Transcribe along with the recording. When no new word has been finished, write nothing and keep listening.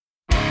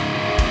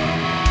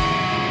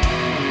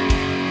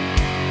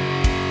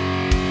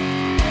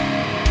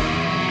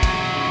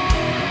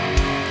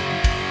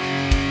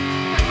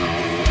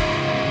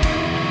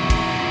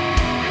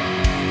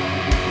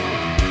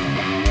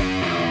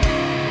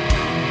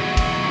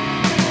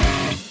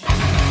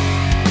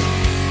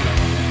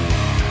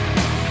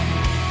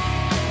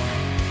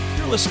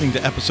listening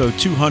to episode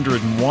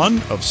 201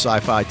 of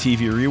Sci-Fi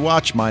TV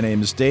Rewatch. My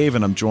name is Dave,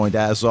 and I'm joined,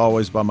 as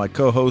always, by my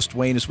co-host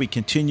Wayne as we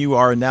continue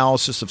our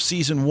analysis of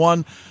Season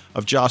 1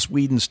 of Joss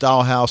Whedon's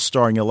Dollhouse,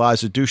 starring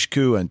Eliza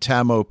Dushku and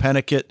Tamo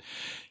Pennicott.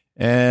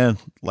 And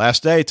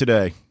last day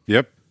today.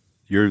 Yep,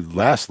 your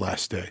last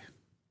day.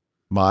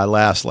 My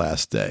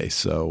last day.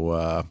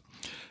 So,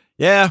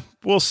 yeah,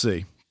 we'll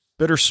see.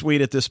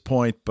 Bittersweet at this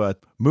point, but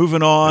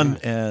moving on,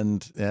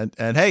 and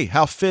hey,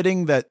 how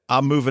fitting that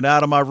I'm moving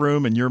out of my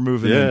room and you're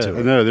moving into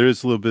it. I know there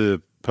is a little bit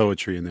of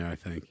poetry in there, I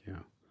think. Yeah.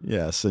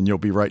 Yes, and you'll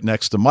be right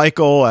next to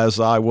Michael, as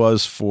I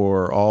was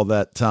for all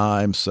that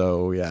time.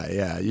 So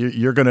yeah,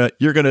 you're gonna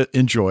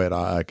enjoy it.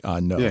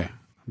 I know. Yeah,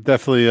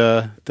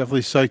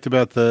 definitely psyched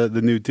about the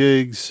new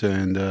digs,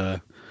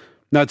 and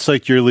not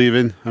psyched you're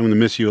leaving. I'm gonna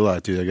miss you a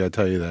lot, dude. I gotta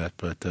tell you that,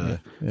 but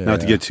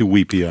not to get too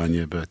weepy on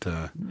you, but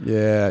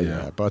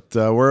yeah. But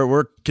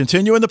we're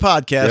continuing the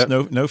podcast.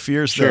 Yep. No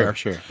fears there.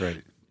 Sure,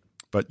 right.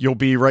 But you'll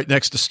be right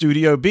next to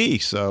Studio B,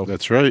 so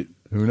that's right.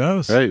 Who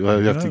knows? Right. Well,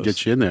 we have to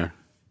get you in there.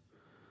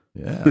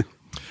 Yeah.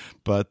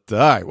 But all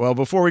right. Well,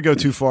 before we go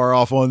too far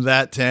off on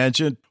that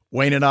tangent,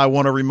 Wayne and I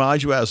want to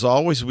remind you, as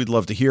always, we'd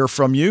love to hear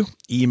from you.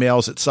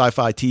 Emails at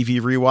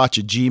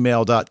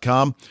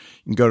sci-fi-tv-rewatch@gmail.com.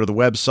 You can go to the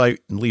website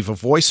and leave a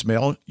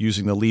voicemail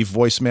using the Leave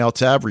Voicemail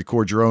tab.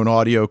 Record your own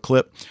audio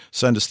clip.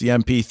 Send us the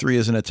MP3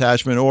 as an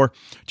attachment, or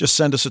just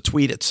send us a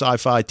tweet at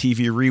Sci-Fi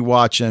TV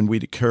Rewatch, and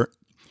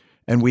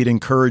we'd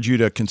encourage you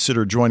to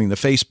consider joining the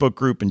Facebook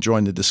group and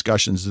join the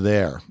discussions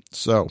there.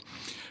 So,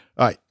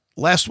 all right.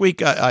 Last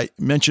week, I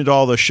mentioned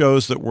all the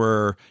shows that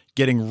were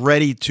getting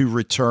ready to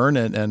return,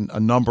 and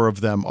a number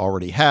of them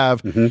already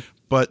have. Mm-hmm.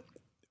 But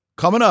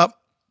coming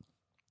up,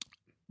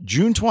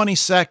 June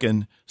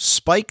 22nd,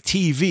 Spike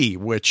TV,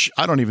 which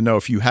I don't even know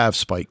if you have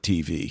Spike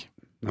TV.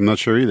 I'm not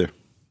sure either.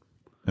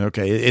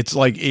 Okay. It's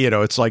like,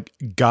 it's like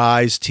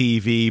Guys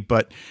TV,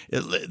 but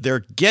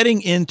they're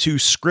getting into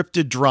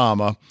scripted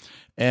drama.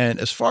 And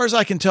as far as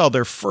I can tell,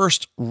 their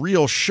first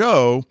real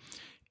show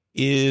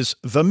is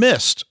The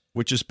Mist,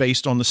 which is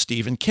based on the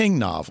Stephen King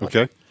novel.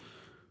 Okay.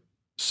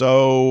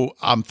 So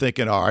I'm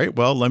thinking, all right,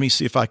 well, let me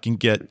see if I can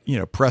get,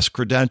 press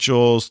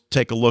credentials,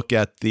 take a look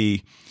at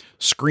the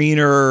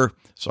screener.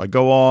 So I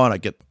go on, I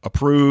get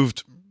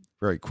approved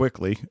very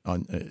quickly,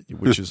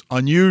 which is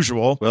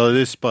unusual. Well, it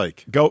is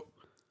Spike. Go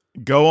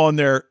on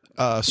their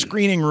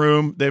screening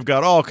room. They've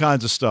got all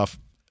kinds of stuff.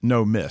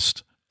 No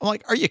Mist. I'm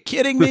like, are you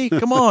kidding me?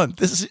 Come on.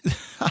 This is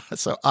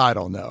so I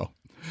don't know.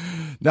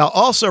 Now,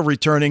 also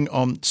returning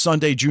on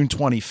Sunday, June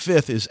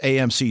 25th, is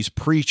AMC's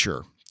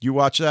Preacher. You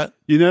watch that?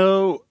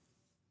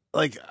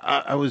 Like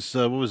I was,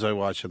 what was I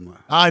watching?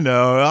 I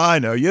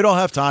know. You don't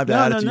have time to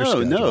add it to your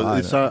schedule.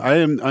 No.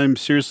 I'm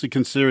seriously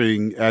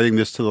considering adding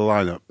this to the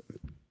lineup.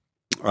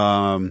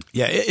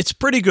 Yeah, it's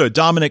pretty good.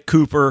 Dominic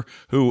Cooper,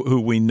 who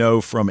we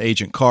know from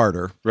Agent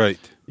Carter, right,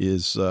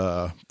 is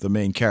the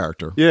main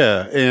character.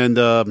 Yeah,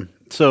 and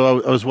so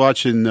I was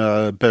watching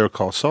Better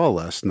Call Saul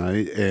last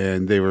night,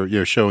 and they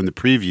were showing the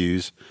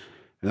previews,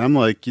 and I'm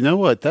like, you know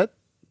what, that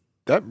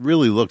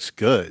really looks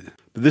good.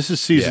 But this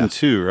is season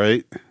 2,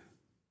 right?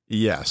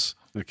 Yes.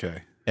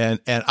 Okay. And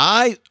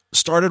I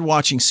started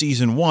watching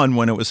season 1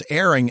 when it was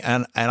airing,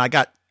 and I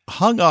got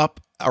hung up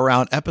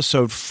around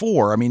episode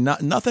 4. I mean,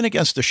 nothing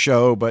against the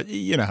show, but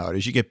you know how it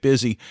is. You get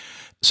busy.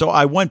 So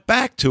I went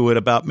back to it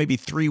about maybe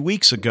 3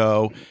 weeks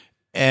ago,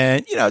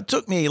 and it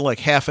took me like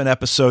half an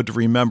episode to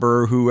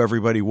remember who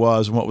everybody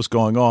was and what was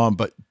going on.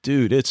 But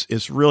dude,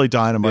 it's really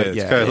dynamite.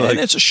 Yeah, it's and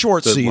it's a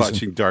short season.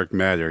 Watching Dark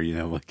Matter,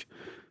 like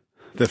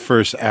the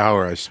first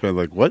hour, I spent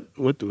like, what?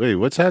 Wait,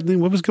 what's happening?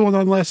 What was going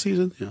on last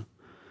season? Yeah.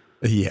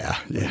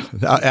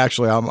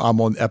 Actually, I'm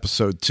on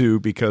episode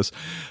 2 because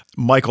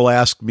Michael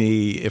asked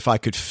me if I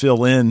could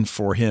fill in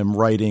for him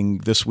writing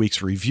this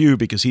week's review,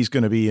 because he's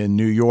going to be in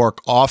New York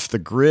off the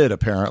grid,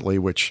 apparently,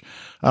 which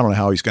I don't know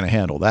how he's going to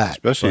handle that.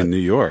 Especially in New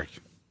York.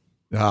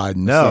 I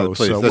know.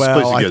 That's a place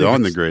to get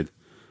on the grid.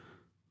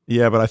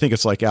 Yeah, but I think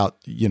it's like out,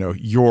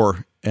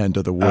 your end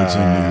of the woods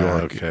in New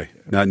York. Okay.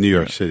 Not New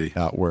York City.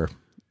 Out where.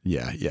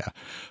 Yeah.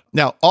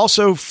 Now,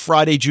 also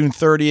Friday, June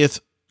 30th,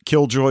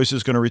 Killjoys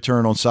is going to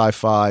return on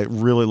Sci-Fi.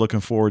 Really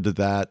looking forward to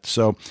that.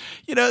 So,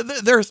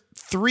 there are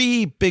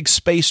 3 big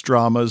space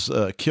dramas,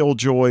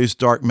 Killjoys,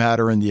 Dark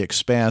Matter, and The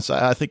Expanse.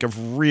 I think have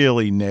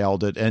really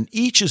nailed it, and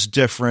each is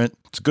different.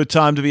 It's a good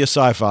time to be a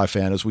sci-fi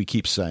fan, as we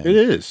keep saying. It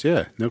is,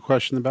 yeah. No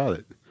question about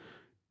it.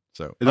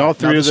 So, and all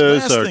 3 of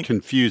those are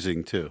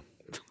confusing, too.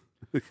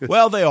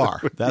 Well, they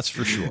are. That's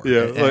for sure.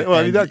 Yeah.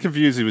 I mean, not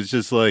confusing. It's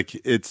just like,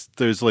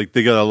 there's like,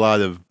 they got a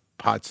lot of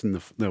pots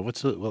in a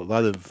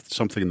lot of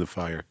something in the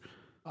fire.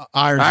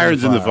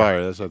 Irons in the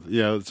fire. That's what,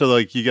 so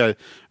like you got, all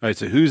right,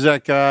 so who's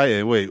that guy?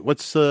 And wait,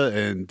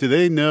 and do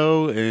they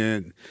know?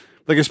 And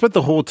like, I spent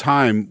the whole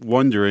time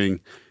wondering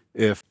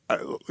if,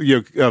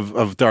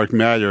 of Dark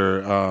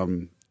Matter,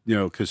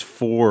 cause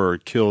 4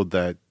 killed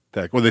that,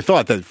 they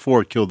thought that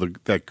 4 killed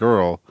that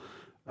girl.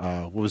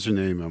 What was her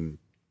name?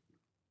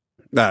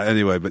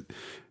 Anyway, but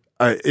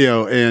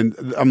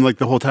and I'm like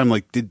the whole time,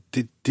 like, did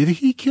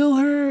he kill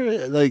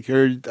her? Like,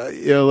 or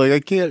like I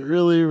can't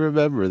really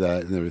remember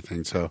that and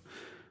everything. So,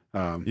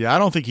 yeah, I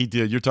don't think he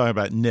did. You're talking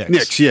about Nix.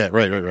 Nix, yeah,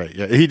 right.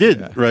 Yeah, he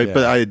did, right. Yeah.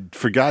 But I had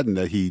forgotten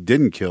that he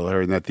didn't kill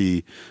her, and that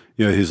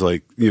his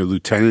like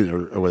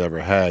lieutenant or whatever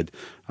had,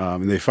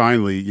 and they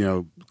finally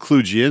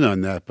clued you in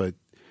on that, but.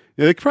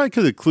 Yeah, they probably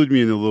could have clued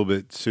me in a little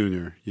bit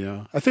sooner.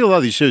 I think a lot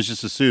of these shows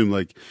just assume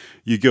like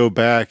you go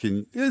back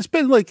and it's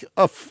been like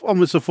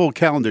almost a full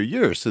calendar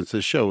year since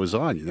the show was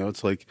on.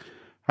 It's like,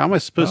 how am I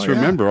supposed to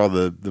remember all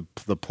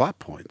the plot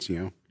points?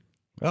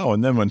 Oh,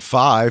 and then when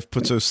 5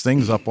 puts those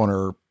things up on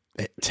her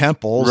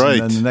temples,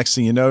 right. And then the next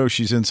thing you know,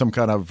 she's in some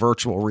kind of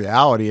virtual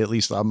reality. At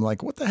least I'm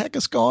like, what the heck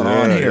is going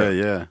on here?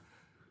 Yeah.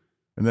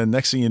 And then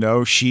next thing you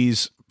know,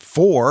 she's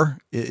 4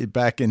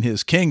 back in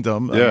his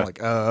kingdom. Yeah. I'm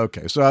like,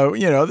 okay. So,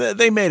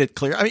 they made it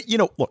clear. I mean,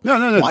 look,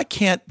 no. Why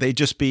can't they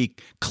just be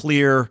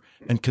clear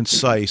and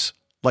concise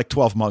like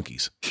 12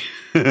 Monkeys?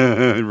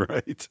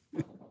 Right.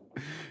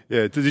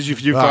 Yeah. Did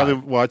you finally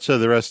watch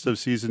the rest of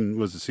season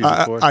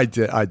 4? I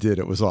did.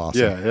 It was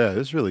awesome. Yeah. It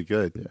was really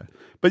good. Yeah.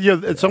 But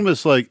it's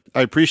almost like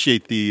I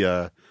appreciate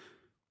the,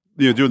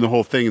 doing the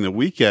whole thing in the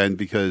weekend,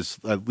 because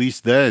at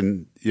least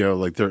then,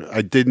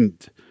 I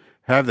didn't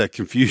have that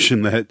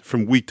confusion that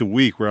from week to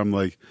week where I'm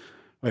like,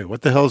 wait,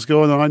 what the hell's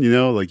going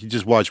on? Like you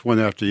just watch one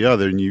after the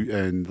other,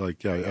 and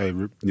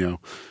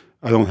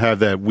I don't have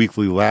that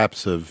weekly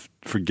lapse of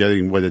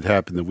forgetting what had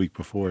happened the week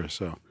before.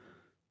 So,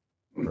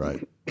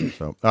 right.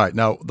 So, all right.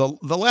 Now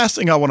the last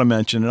thing I want to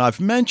mention, and I've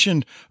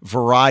mentioned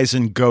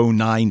Verizon Go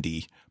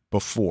 90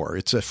 before.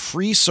 It's a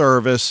free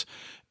service.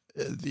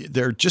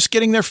 They're just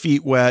getting their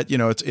feet wet.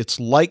 It's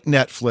like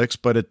Netflix,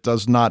 but it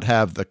does not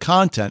have the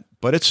content,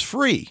 but it's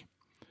free.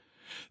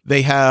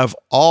 They have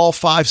all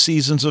 5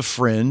 seasons of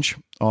Fringe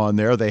on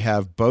there. They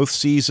have both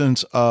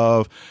seasons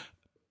of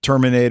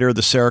Terminator,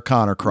 the Sarah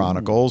Connor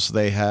Chronicles.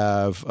 They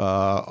have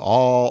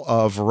all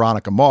of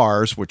Veronica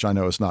Mars, which I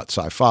know is not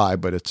sci-fi,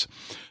 but it's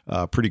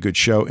a pretty good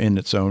show in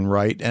its own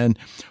right. And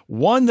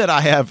one that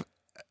I have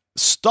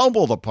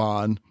stumbled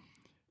upon,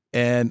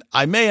 and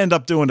I may end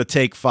up doing a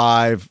take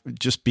 5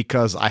 just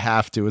because I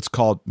have to. It's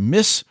called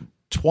Miss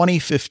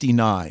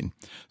 2059.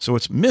 So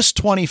it's Miss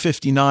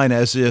 2059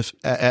 as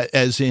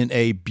in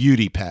a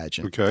beauty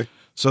pageant. Okay.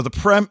 So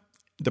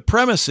the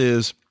premise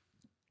is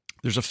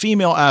there's a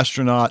female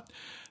astronaut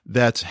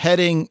that's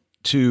heading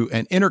to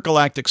an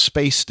intergalactic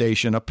space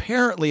station,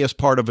 apparently as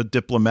part of a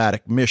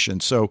diplomatic mission.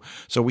 So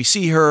we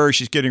see her,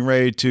 she's getting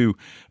ready to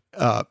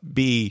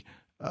be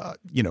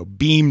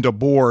beamed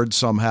aboard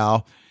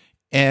somehow,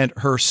 and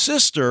her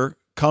sister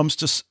comes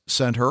to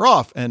send her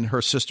off. And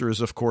her sister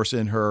is, of course,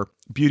 in her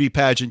beauty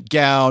pageant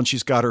gown.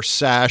 She's got her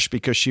sash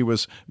because she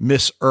was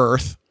Miss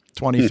Earth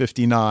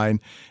 2059.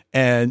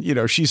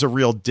 And, she's a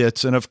real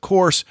ditz. And of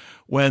course,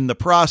 when the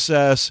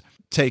process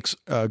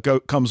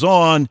comes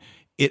on,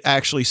 it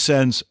actually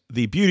sends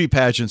the beauty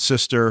pageant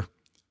sister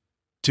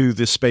to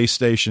the space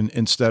station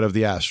instead of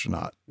the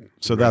astronaut.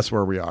 So that's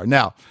where we are.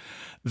 Now,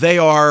 they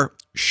are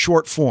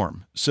short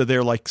form. So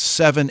they're like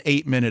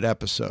 7-8 minute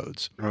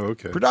episodes. Oh,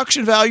 okay.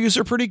 Production values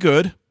are pretty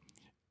good.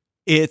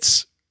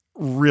 It's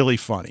really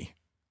funny,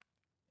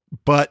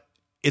 but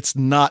it's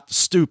not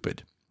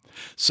stupid.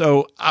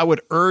 So I would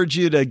urge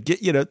you to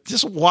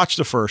just watch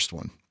the first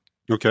one.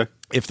 Okay.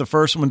 If the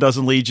first one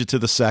doesn't lead you to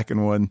the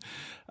second one.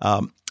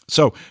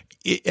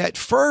 At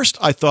first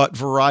I thought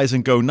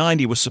Verizon Go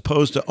 90 was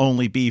supposed to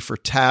only be for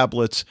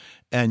tablets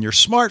and your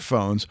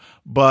smartphones,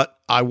 but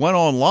I went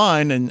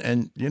online and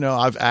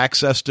I've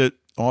accessed it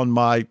on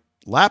my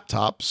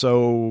laptop.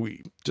 So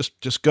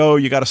just go,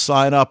 you got to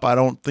sign up. I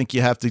don't think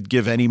you have to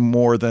give any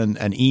more than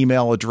an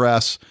email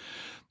address.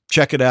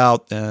 Check it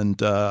out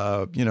and,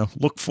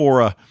 look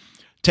for a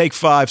take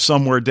 5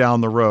 somewhere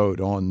down the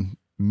road on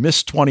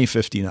Miss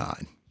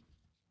 2059.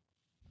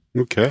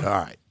 Okay.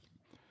 All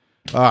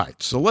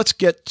right. So let's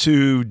get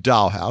to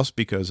Dollhouse,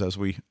 because as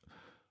we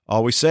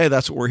always say,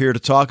 that's what we're here to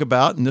talk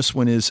about. And this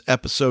one is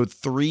episode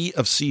 3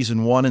 of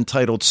season 1,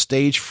 entitled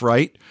Stage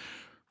Fright,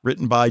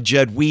 written by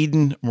Jed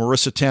Whedon,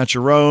 Marissa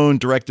Tancherone,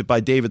 directed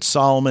by David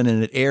Solomon,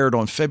 and it aired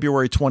on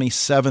February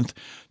 27th,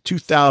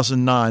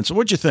 2009. So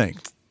what'd you think?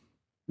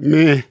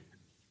 Meh.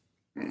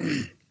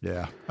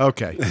 Yeah.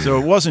 Okay. So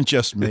it wasn't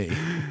just me.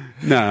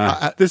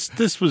 Nah,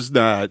 this was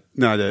not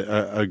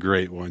a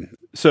great one.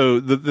 So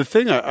the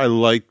thing I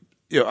liked,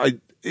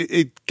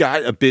 it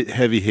got a bit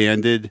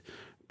heavy-handed,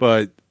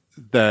 but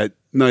that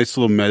nice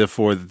little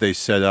metaphor that they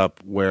set up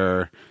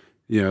where,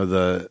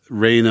 the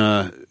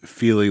Raina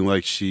feeling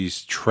like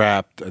she's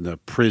trapped and a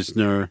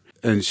prisoner,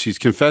 and she's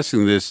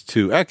confessing this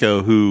to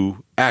Echo,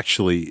 who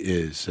actually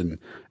is and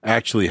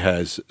actually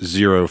has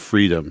zero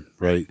freedom,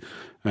 right?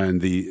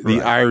 And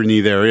the irony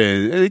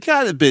therein, and it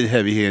got a bit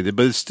heavy-handed,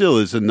 but it still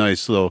is a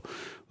nice little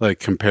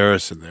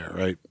comparison there,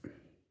 right?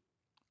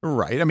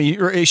 Right. I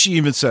mean, she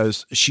even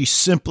says she's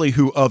simply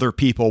who other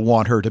people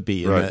want her to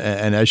be. Right.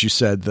 And as you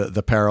said,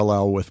 the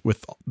parallel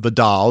with the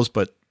dolls,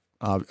 but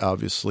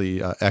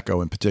obviously Echo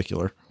in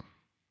particular.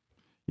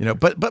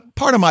 But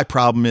part of my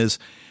problem is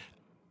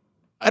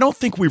I don't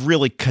think we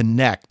really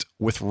connect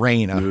with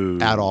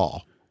Raina at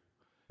all.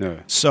 No.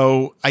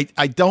 So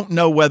I don't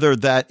know whether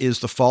that is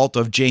the fault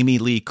of Jamie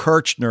Lee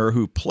Kirchner,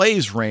 who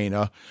plays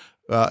Raina.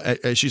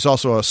 She's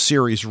also a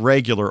series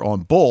regular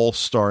on Bull,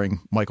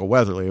 starring Michael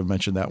Weatherly. I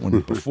mentioned that one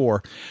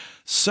before.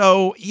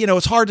 So,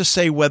 it's hard to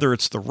say whether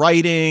it's the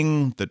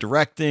writing, the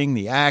directing,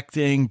 the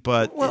acting,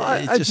 but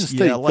I just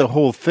think the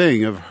whole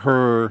thing of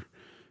her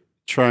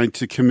trying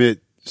to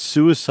commit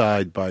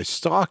suicide by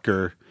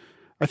stalker,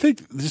 I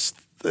think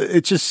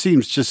it just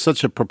seems just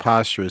such a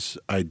preposterous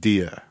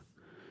idea.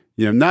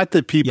 Not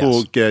that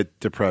people get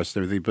depressed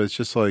and everything, but it's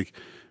just like,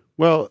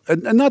 well,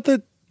 and not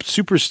that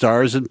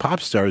superstars and pop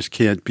stars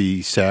can't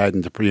be sad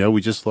and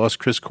we just lost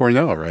Chris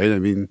Cornell, right? I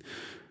mean,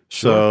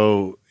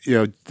 so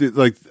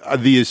like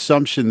the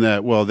assumption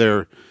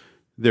that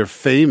they're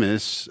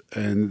famous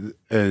and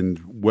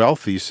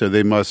wealthy, so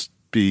they must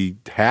be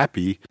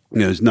happy,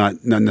 is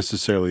not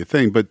necessarily a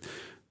thing. But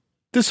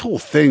this whole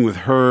thing with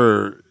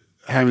her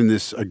having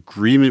this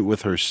agreement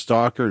with her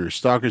stalker, and her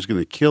stalker's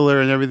going to kill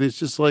her and everything, it's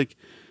just like,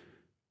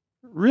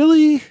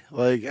 really?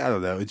 Like, I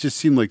don't know. It just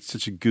seemed like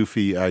such a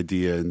goofy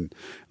idea and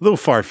a little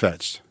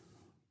far-fetched.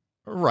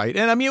 Right.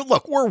 And I mean,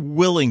 look, we're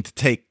willing to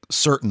take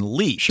certain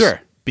leaps.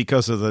 Sure.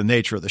 Because of the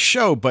nature of the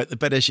show.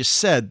 But as you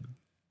said,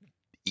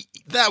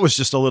 that was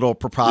just a little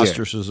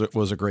preposterous.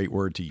 Was a great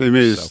word to use. They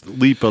made us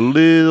leap a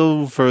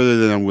little further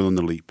than I'm willing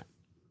to leap.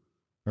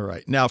 All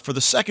right. Now, for the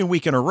second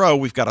week in a row,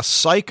 we've got a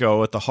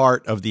psycho at the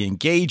heart of the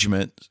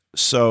engagement.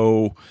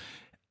 So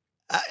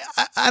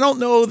I don't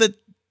know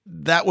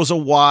that was a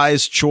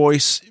wise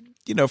choice,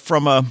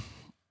 from a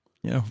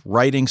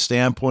writing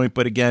standpoint.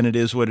 But again, it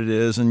is what it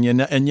is, and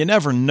you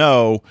never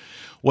know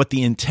what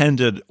the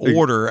intended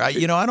order. I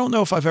don't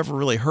know if I've ever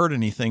really heard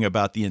anything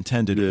about the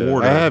intended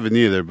order. I haven't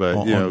either, but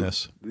on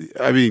this.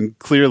 I mean,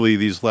 clearly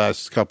these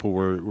last couple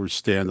were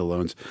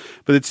standalones,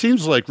 but it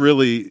seems like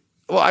really.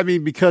 Well, I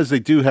mean, because they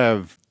do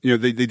have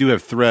they do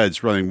have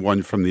threads running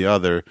one from the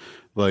other,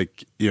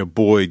 like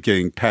Boyd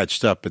getting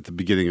patched up at the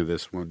beginning of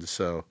this one,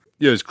 so.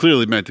 It's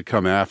clearly meant to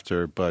come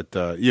after, but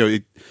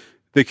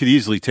they could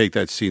easily take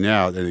that scene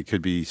out, and it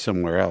could be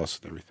somewhere else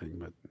and everything.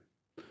 But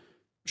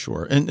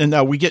sure, and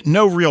now we get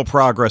no real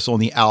progress on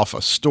the Alpha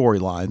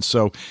storyline.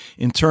 So,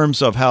 in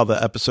terms of how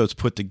the episode's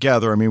put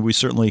together, I mean, we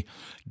certainly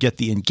get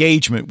the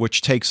engagement,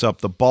 which takes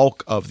up the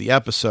bulk of the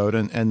episode,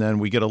 and then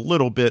we get a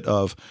little bit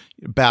of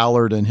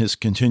Ballard and his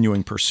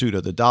continuing pursuit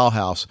of the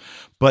dollhouse.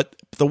 But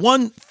the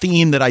one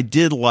theme that I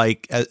did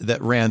like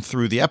that ran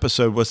through the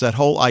episode was that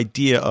whole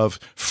idea of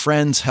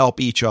friends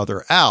help each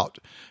other out.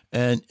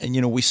 And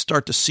we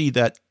start to see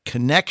that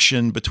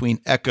connection between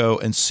Echo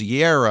and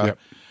Sierra,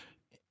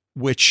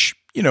 which,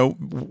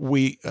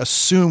 we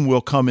assume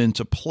will come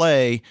into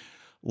play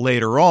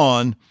later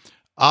on.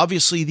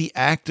 Obviously, the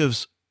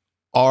actives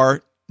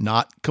are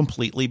not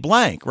completely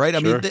blank, right? I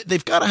mean,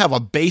 they've got to have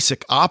a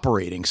basic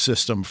operating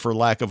system, for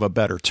lack of a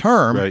better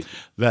term,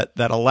 that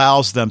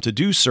allows them to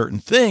do certain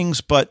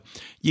things. But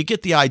you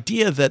get the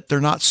idea that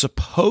they're not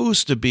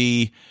supposed to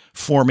be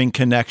forming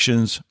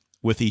connections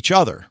with each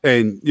other.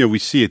 And, we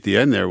see at the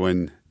end there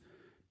when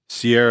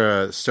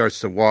Sierra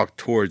starts to walk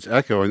towards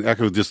Echo, and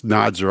Echo just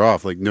nods her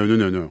off like,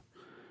 no.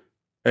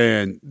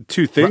 And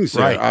two things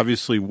there.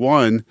 Obviously,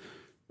 one,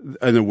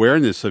 an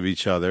awareness of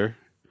each other,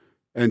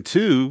 and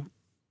two,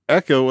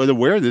 Echo an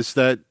awareness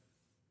that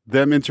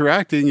them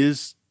interacting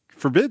is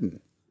forbidden.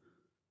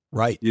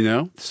 Right.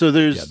 So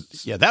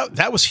there's... Yeah,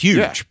 that was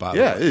huge, by the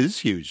way. Yeah, it is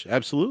huge.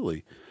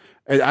 Absolutely.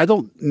 And I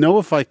don't know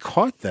if I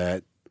caught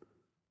that,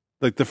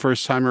 like, the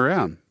first time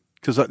around.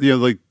 Because,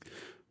 like,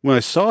 when I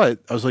saw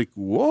it, I was like,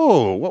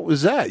 whoa, what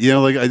was that?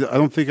 I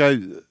don't think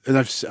and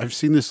I've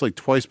seen this, like,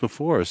 twice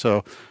before,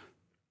 so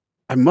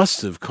I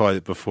must have caught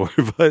it before,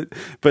 but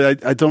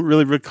I don't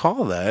really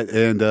recall that.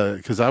 And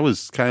because I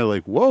was kind of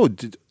like, whoa,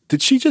 did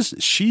she just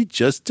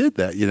did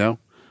that,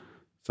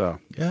 So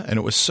yeah, and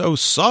it was so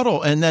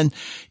subtle. And then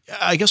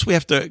I guess we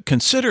have to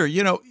consider,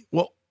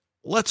 well,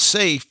 let's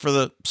say for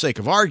the sake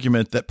of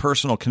argument that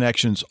personal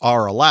connections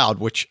are allowed,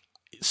 which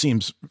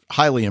seems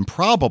highly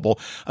improbable.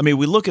 I mean,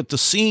 we look at the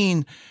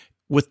scene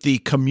with the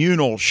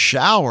communal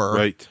shower.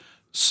 Right.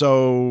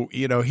 So,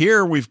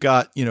 here we've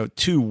got,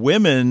 two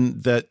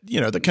women that,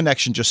 the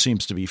connection just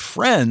seems to be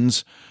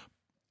friends,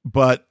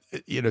 but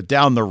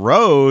down the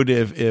road,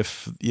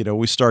 if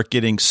we start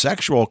getting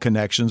sexual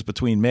connections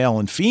between male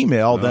and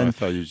female, then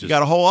you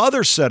got a whole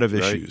other set of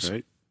issues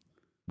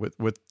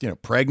with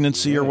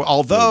pregnancy or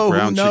although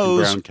who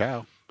knows? Brown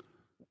cow.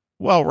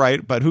 Well,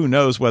 right, but who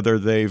knows whether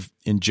they've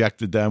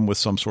injected them with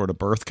some sort of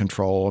birth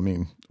control? I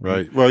mean,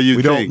 right. Well,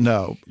 we don't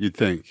know. You'd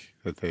think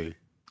that they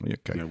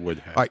would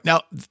have. All right,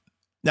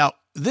 now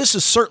this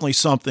is certainly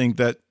something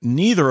that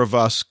neither of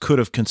us could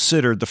have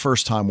considered the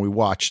first time we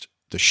watched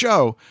the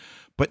show.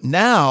 But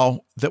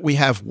now that we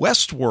have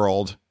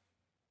Westworld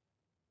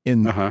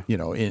in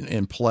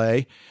in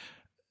play,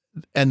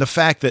 and the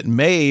fact that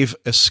Maeve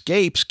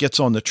escapes, gets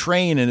on the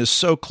train, and is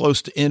so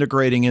close to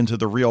integrating into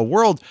the real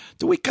world,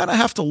 do we kind of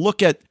have to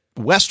look at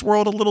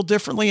Westworld a little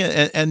differently,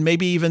 and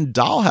maybe even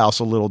Dollhouse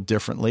a little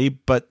differently.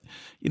 But,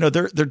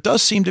 there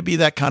does seem to be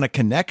that kind of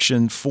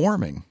connection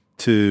forming.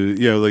 To,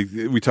 like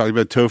we talked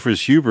about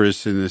Topher's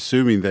hubris and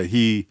assuming that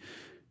he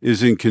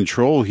is in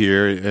control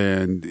here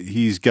and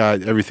he's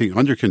got everything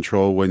under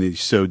control when he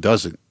so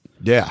doesn't.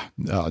 Yeah,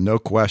 no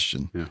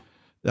question.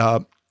 Yeah.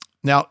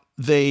 Now,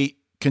 they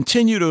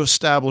continue to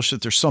establish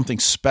that there's something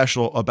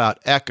special about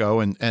Echo.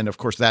 And of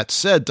course, that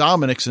said,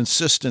 Dominic's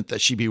insistent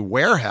that she be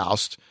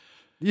warehoused.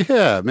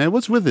 Yeah, man,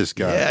 what's with this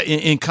guy? Yeah,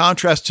 in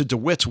contrast to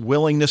DeWitt's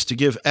willingness to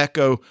give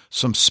Echo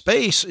some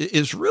space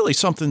is really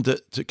something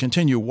to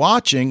continue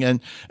watching.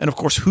 And of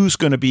course, who's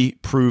going to be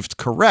proved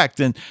correct?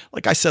 And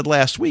like I said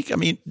last week, I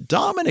mean,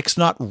 Dominic's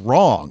not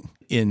wrong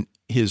in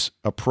his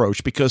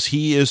approach because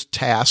he is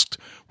tasked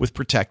with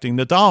protecting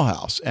the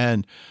dollhouse.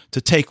 And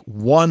to take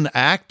one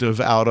active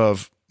out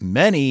of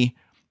many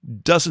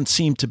doesn't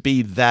seem to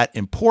be that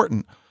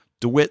important.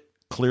 DeWitt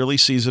clearly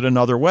sees it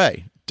another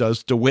way.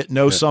 Does DeWitt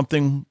know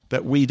something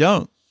that we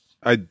don't?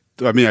 I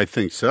mean, I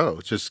think so.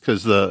 Just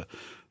because the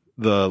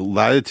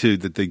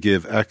latitude that they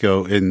give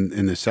Echo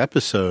in this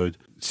episode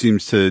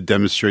seems to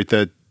demonstrate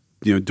that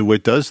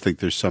DeWitt does think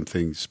there's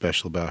something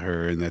special about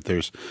her, and that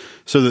there's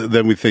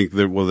then we think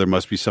that there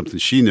must be something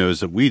she knows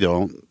that we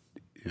don't.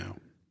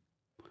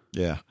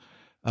 Yeah.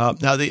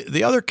 Now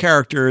the other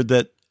character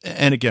that,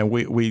 and again,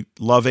 we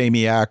love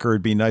Amy Acker.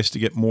 It'd be nice to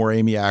get more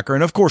Amy Acker,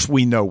 and of course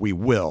we know we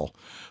will.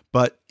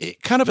 But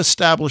it kind of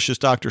establishes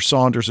Dr.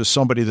 Saunders as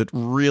somebody that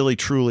really,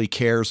 truly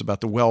cares about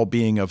the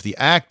well-being of the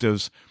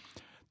actives,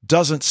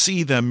 doesn't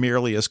see them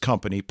merely as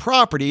company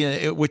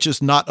property, which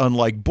is not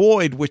unlike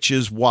Boyd, which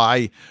is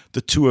why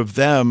the two of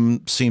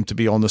them seem to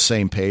be on the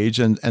same page.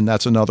 And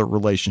that's another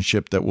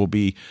relationship that will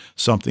be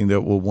something that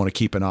we'll want to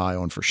keep an eye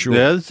on for sure.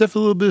 Yeah, there's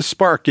definitely a little bit of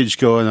sparkage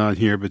going on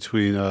here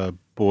between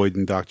Boyd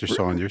and Dr.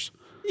 Saunders.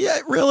 Yeah,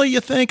 really,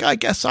 you think? I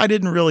guess I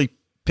didn't really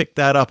pick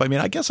that up. I mean,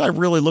 I guess I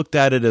really looked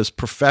at it as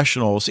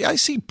professional. See, I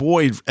see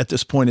Boyd at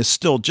this point is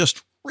still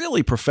just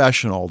really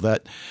professional,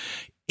 that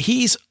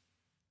he's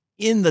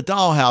in the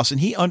dollhouse and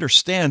he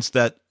understands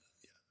that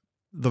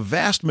the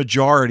vast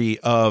majority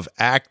of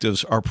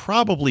actives are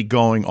probably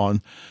going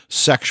on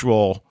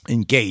sexual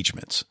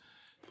engagements.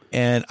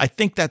 And I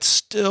think that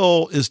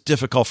still is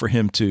difficult for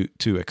him to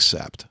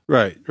accept.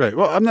 Right.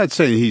 Well, I'm not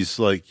saying he's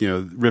like,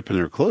 ripping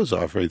her clothes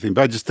off or anything,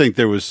 but I just think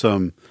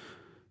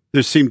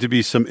there seemed to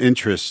be some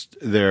interest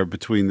there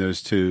between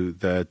those two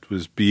that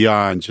was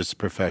beyond just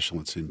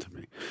professional, it seemed to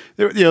me.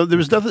 There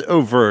was nothing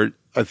overt,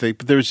 I think,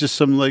 but there was just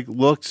some like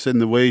looks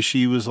and the way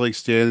she was like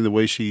standing, the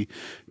way she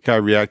kind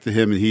of reacted to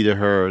him and he to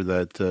her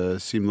that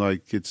seemed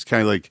like it's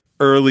kind of like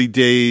early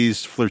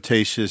days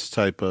flirtatious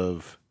type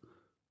of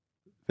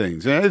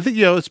things. And I think,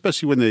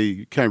 especially when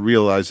they kind of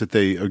realize that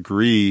they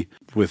agree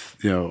with,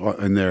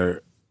 in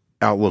their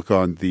outlook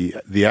on the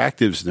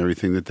actives and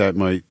everything, that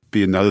might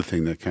be another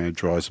thing that kind of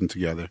draws them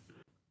together.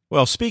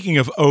 Well, speaking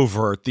of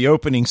overt, the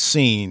opening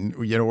scene,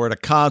 we're at a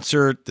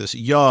concert, this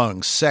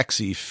young,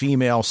 sexy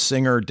female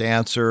singer,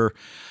 dancer.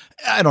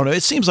 I don't know.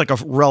 It seems like a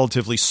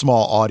relatively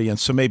small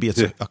audience, so maybe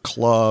it's a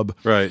club.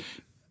 Right.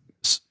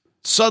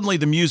 Suddenly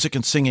the music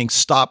and singing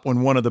stop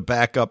when one of the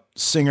backup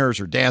singers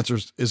or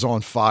dancers is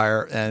on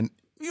fire. And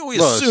we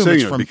assume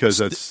it's from... because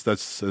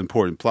that's an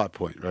important plot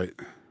point, right?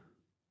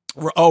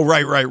 Oh,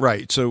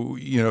 right. So,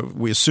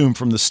 we assume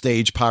from the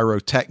stage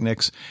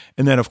pyrotechnics.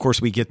 And then, of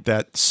course, we get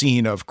that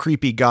scene of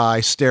creepy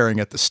guy staring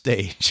at the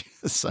stage.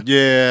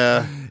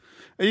 Yeah.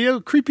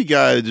 Creepy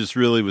guy just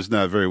really was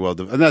not very well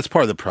done. And that's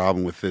part of the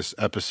problem with this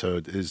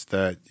episode is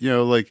that,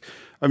 like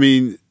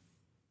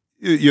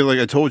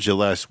I told you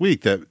last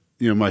week that,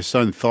 my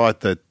son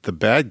thought that the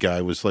bad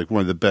guy was like one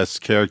of the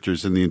best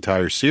characters in the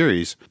entire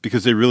series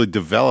because they really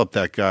developed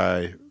that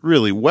guy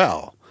really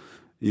well.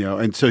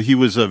 And so he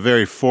was a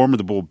very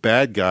formidable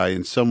bad guy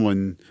and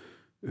someone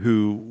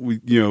who,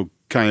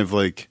 kind of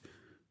like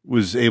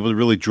was able to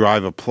really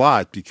drive a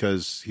plot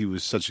because he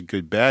was such a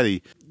good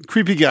baddie.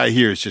 Creepy guy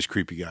here is just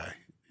creepy guy,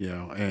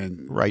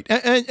 and right.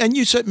 And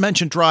you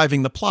mentioned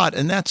driving the plot,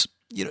 and that's,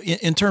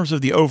 in terms of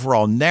the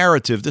overall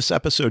narrative, this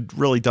episode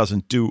really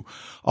doesn't do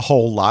a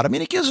whole lot. I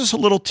mean, it gives us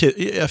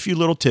a few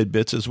little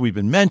tidbits as we've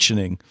been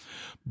mentioning,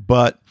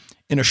 but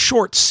in a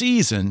short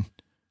season,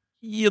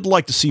 you'd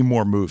like to see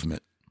more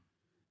movement.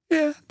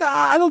 Yeah,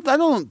 I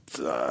don't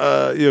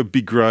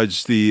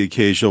begrudge the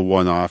occasional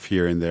one-off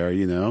here and there,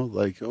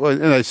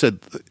 and I said,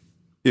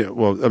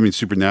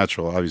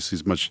 Supernatural obviously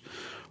is much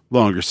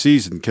longer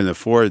season, can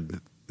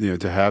afford,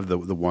 to have the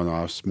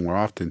one-offs more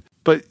often.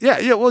 But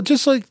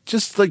just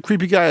like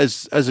creepy guy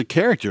as a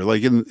character,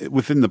 like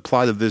within the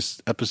plot of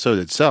this episode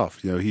itself,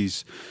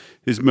 his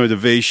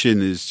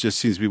motivation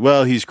seems to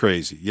be, he's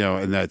crazy,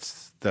 and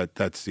that's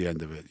the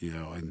end of it,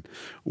 and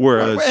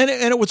whereas and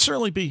it would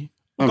certainly be.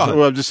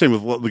 I'm just saying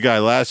with the guy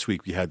last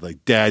week, we had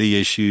like daddy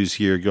issues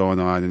here going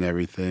on and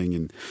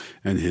everything,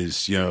 and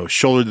his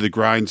shoulder to the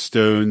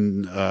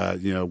grindstone,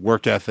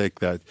 work ethic.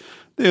 That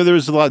there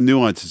was a lot of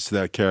nuances to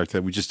that character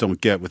that we just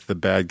don't get with the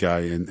bad guy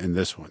in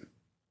this one.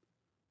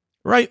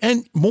 Right,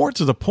 and more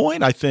to the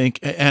point, I think,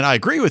 and I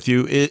agree with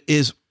you,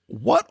 is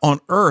what on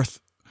earth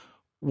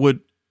would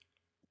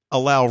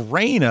allow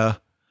Raina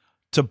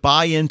to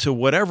buy into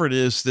whatever it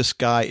is this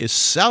guy is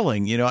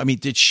selling? You know, I mean,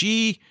 did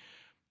she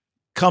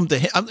come to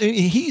him? I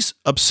mean, he's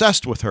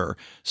obsessed with her.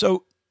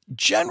 So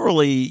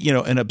generally, you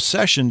know, an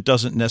obsession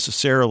doesn't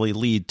necessarily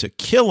lead to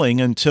killing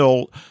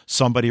until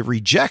somebody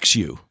rejects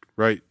you.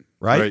 Right.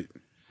 Right.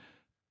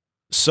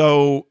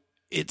 So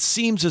it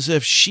seems as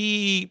if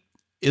she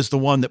is the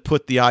one that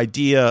put the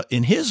idea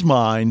in his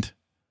mind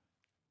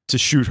to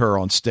shoot her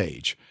on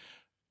stage.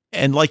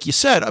 And like you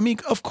said, I mean,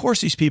 of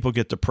course these people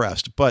get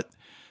depressed, but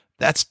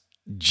that's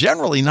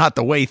generally not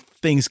the way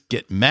things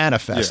get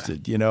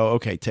manifested. You know,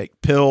 okay,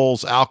 take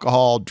pills,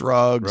 alcohol,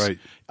 drugs. Right.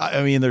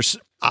 I mean,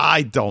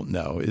 I don't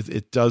know.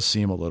 It does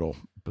seem a little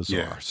bizarre.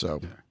 Yeah.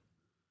 So,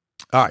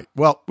 all right.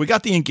 Well, we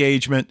got the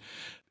engagement.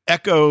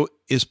 Echo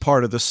is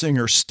part of the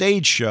Singer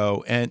stage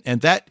show, and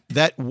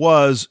that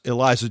was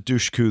Eliza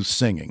Dushku's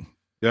singing.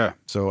 Yeah.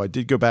 So I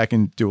did go back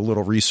and do a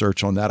little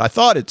research on that. I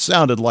thought it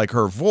sounded like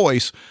her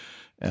voice,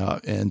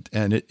 and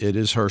it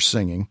is her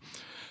singing.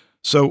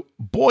 So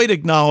Boyd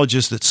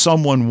acknowledges that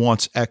someone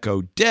wants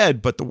Echo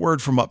dead, but the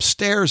word from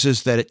upstairs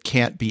is that it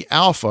can't be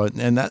Alpha,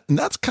 and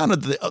that's kind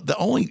of the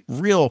only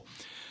real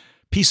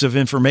piece of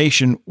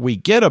information we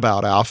get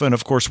about Alpha. And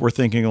of course, we're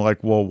thinking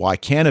like, well, why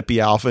can't it be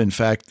Alpha? In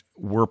fact,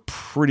 we're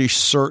pretty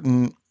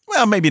certain.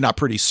 Well, maybe not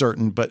pretty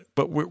certain, but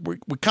we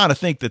kind of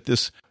think that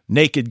this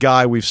naked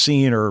guy we've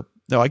seen, or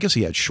no, I guess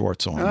he had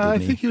shorts on. I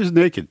think he was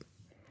naked.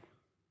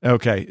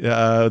 Okay,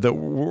 that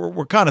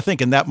we're kind of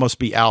thinking that must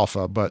be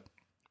Alpha, but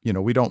you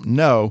know, we don't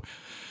know.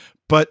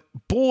 But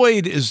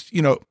Boyd is,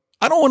 you know,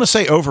 I don't want to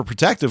say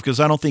overprotective because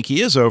I don't think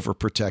he is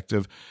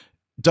overprotective.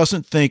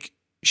 Doesn't think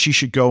she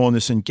should go on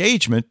this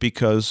engagement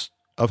because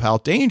of how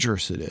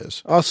dangerous it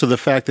is. Also, the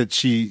fact that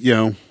she, you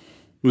know,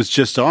 was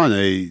just on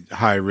a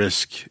high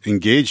risk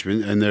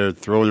engagement and they're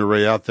throwing her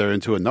right out there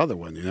into another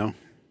one, you know?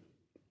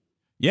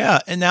 Yeah.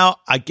 And now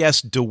I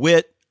guess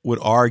DeWitt would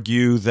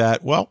argue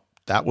that, well,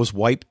 that was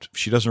wiped.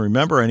 She doesn't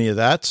remember any of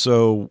that.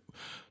 So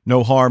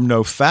no harm,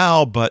 no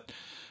foul. But,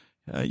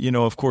 you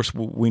know, of course,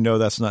 we know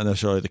that's not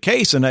necessarily the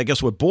case. And I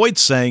guess what Boyd's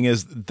saying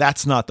is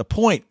that's not the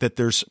point, that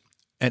there's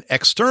an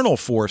external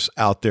force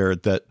out there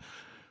that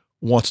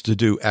wants to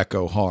do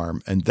Echo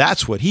harm. And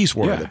that's what he's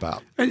worried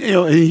about. And, you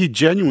know, and he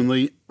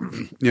genuinely,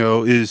 you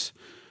know,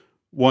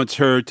 wants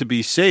her to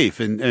be safe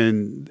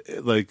and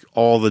like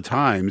all the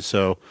time.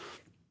 So,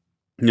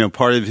 you know,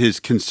 part of his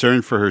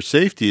concern for her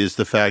safety is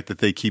the fact that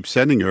they keep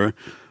sending her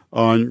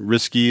on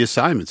risky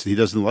assignments. And he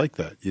doesn't like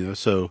that, you know?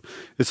 So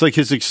it's like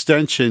his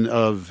extension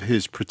of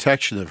his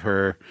protection of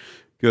her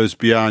goes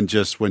beyond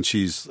just when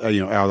she's,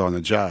 you know, out on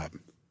a job.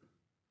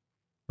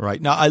 Right.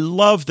 Now, I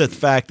love the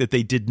fact that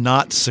they did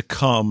not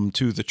succumb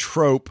to the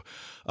trope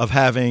of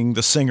having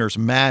the Singer's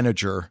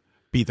manager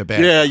be the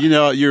bad guy. You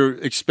know, you're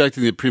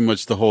expecting it pretty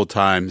much the whole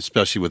time,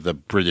 especially with the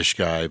British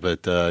guy.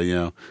 But, you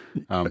know,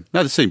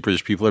 not to say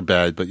British people are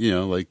bad, but, you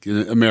know, like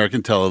in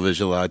American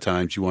television, a lot of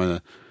times you want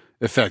an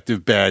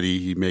effective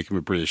baddie, you make him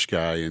a British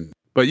guy.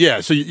 But,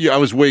 yeah, so I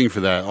was waiting for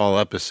that all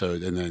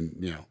episode. And then,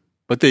 you know,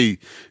 but they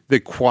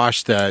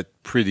quashed that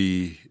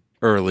pretty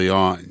early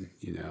on,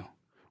 you know.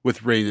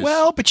 With Raina's.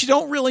 Well, but you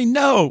don't really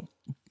know.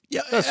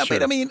 Yeah, that's true.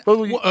 I mean,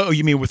 oh,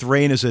 you mean with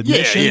Raina's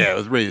admission? Yeah,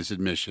 with Raina's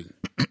admission.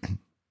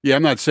 Yeah,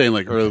 I'm not saying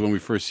like early when we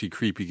first see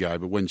Creepy Guy,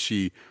 but when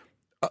she,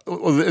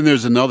 and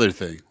there's another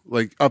thing,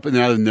 like up and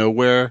out of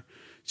nowhere,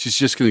 she's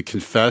just going to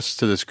confess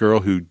to this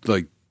girl who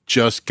like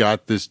just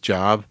got this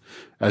job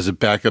as a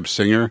backup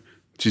singer.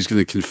 She's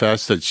going to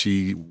confess that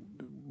she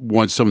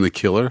wants someone to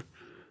kill her.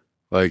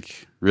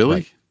 Like,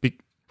 really?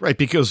 Right,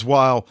 because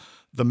while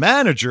the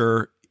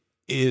manager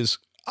is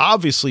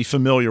obviously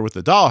familiar with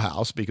the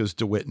dollhouse because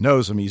DeWitt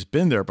knows him. He's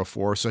been there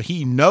before. So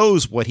he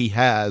knows what he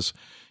has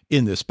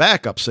in this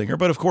backup singer.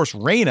 But of course,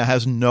 Raina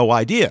has no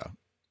idea.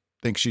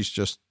 Thinks she's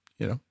just,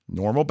 you know,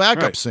 normal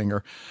backup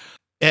singer.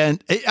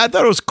 And I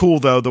thought it was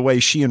cool, though, the way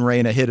she and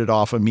Raina hit it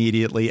off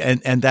immediately.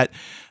 And that,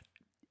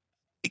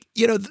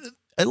 you know,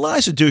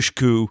 Eliza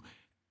Dushku,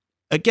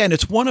 again,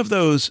 it's one of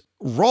those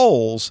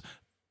roles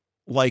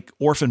like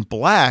Orphan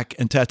Black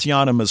and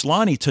Tatiana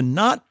Maslany to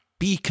not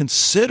be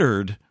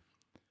considered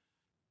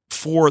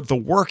for the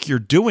work you're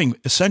doing,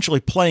 essentially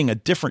playing a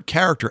different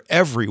character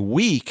every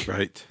week,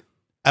 right?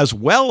 As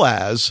well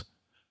as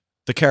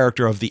the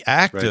character of the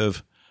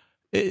active,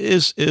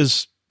 is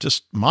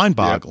just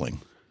mind-boggling.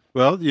 Yeah.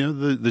 Well, you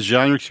know, the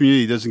genre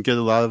community doesn't get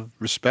a lot of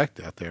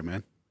respect out there,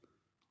 man.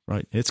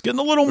 Right. It's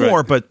getting a little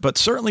more, but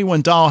certainly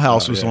when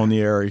Dollhouse was on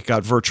the air, it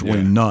got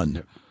virtually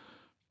none.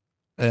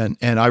 Yeah.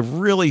 And I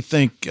really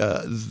think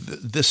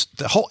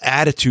the whole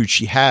attitude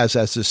she has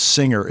as this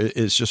singer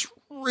is just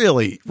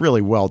really,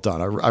 really well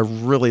done. I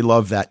really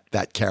love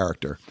that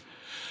character.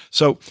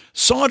 So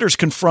Saunders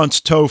confronts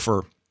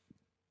Topher,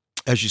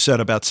 as you said,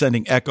 about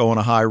sending Echo on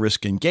a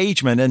high-risk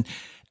engagement. And,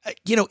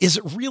 you know, is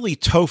it really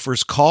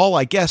Topher's call?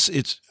 I guess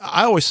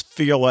I always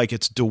feel like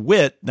it's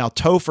DeWitt. Now,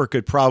 Topher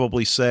could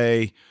probably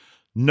say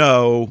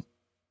no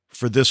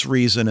for this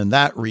reason and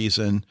that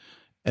reason.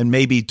 and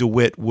maybe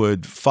DeWitt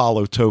would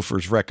follow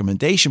Topher's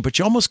recommendation. But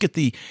you almost get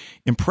the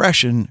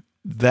impression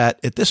that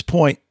at this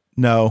point,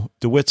 no,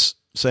 DeWitt's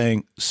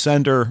saying,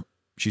 send her,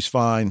 she's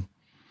fine.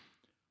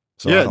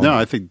 So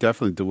I think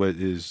definitely DeWitt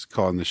is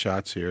calling the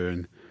shots here.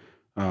 And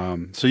why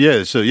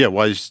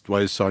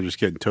is Saunders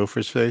getting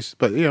Topher's face?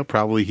 But,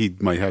 probably he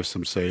might have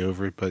some say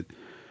over it. But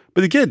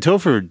again,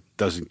 Topher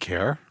doesn't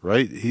care,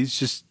 right? He's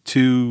just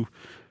too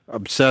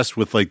obsessed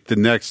with like the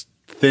next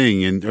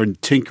thing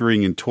and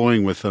tinkering and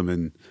toying with them.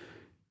 And,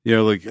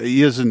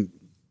 he doesn't,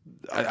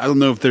 I don't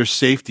know if their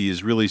safety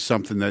is really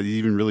something that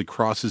even really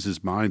crosses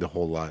his mind a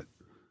whole lot.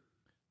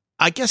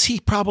 I guess he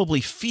probably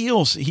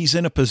feels he's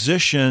in a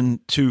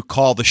position to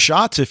call the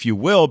shots, if you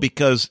will,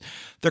 because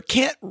there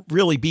can't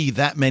really be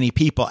that many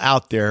people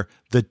out there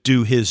that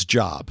do his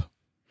job.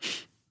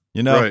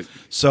 Right.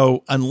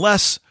 So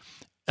unless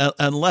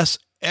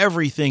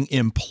everything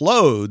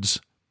implodes,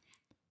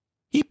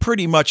 he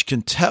pretty much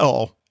can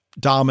tell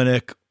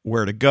Dominic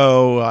where to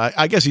go.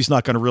 I guess he's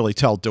not going to really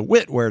tell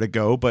DeWitt where to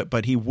go,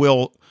 but he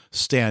will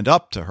stand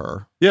up to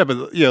her. Yeah,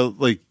 but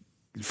like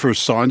for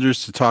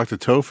Saunders to talk to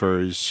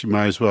Topher, she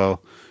might as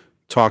well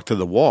talk to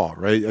the wall,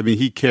 right? I mean,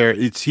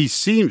 he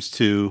seems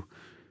to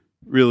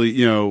really,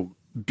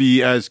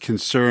 be as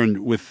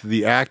concerned with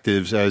the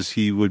actives as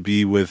he would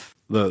be with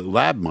the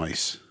lab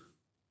mice.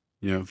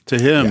 To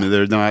him,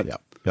 they're not.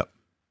 Yep.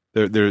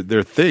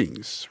 They're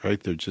things,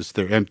 right?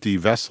 They're empty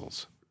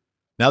vessels.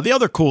 Now, the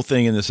other cool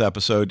thing in this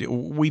episode,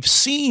 we've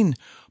seen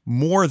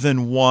more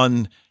than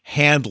one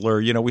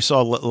handler. We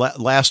saw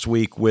last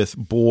week with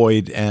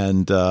Boyd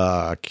and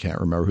I can't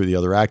remember who the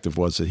other active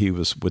was that he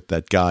was with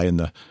that guy in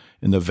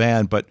the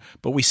van. But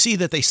we see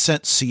that they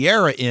sent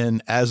Sierra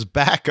in as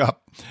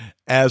backup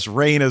as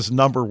Raina's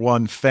number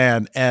one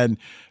fan. And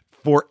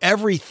for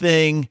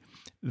everything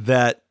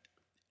that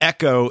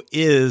Echo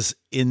is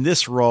in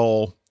this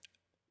role,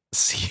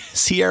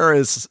 Sierra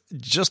is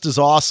just as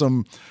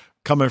awesome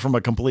coming from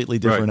a completely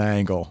different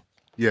angle.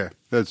 Yeah,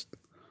 that's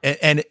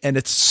and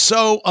it's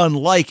so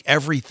unlike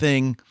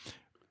everything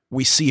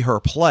we see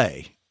her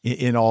play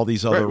in all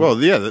these other. Right.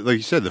 Well, yeah, like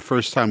you said, the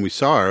first time we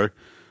saw her,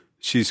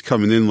 she's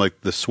coming in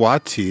like the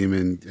SWAT team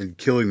and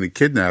killing the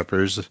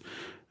kidnappers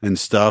and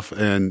stuff,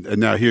 and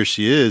now here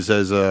she is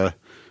as a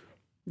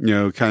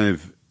kind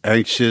of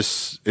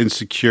anxious,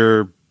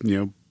 insecure,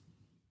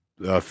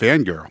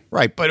 fangirl.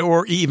 Right, but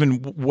or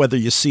even whether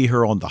you see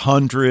her on the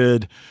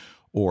 100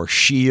 or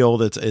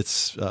Shield,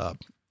 it's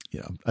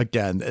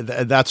again,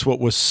 that's what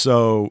was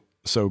so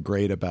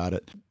great about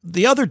it.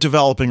 The other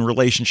developing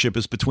relationship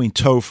is between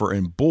Topher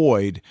and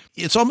Boyd.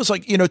 It's almost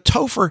like,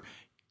 Topher,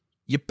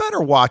 you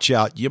better watch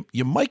out.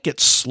 You might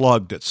get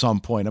slugged at some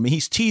point. I mean,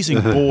 he's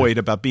teasing Boyd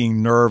about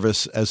being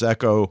nervous as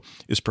Echo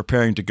is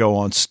preparing to go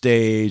on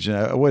stage.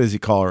 What does he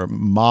call her?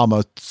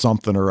 Mama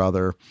something or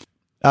other.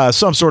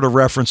 Some sort of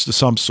reference to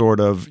some sort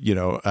of,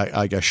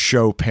 I guess,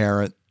 show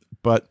parent.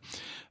 But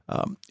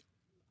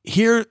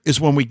here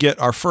is when we get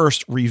our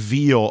first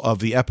reveal of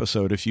the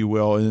episode, if you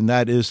will, and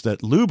that is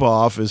that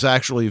Lubov is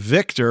actually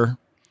Victor,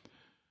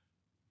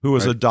 who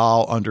is a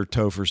doll under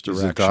Topher's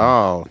direction. He's a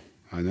doll,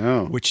 I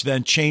know. Which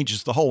then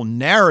changes the whole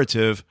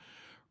narrative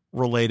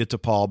related to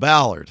Paul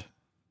Ballard.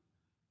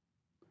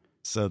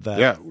 So that,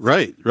 yeah,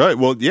 right.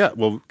 Well,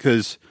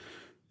 because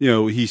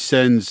he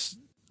sends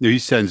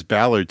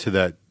Ballard to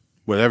that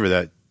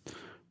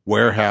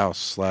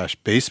warehouse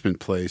 / basement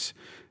place.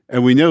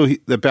 And we know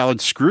that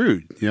Ballard's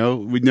screwed.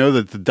 We know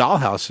that the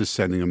dollhouse is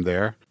sending him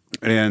there,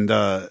 and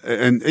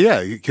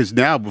because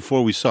now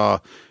before we saw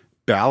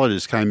Ballard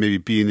as kind of maybe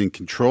being in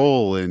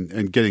control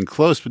and getting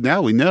close, but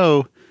now we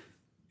know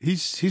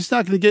he's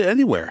not going to get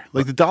anywhere.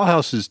 Like the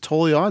dollhouse is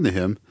totally on to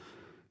him,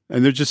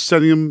 and they're just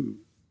sending him,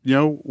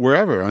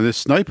 wherever on this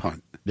snipe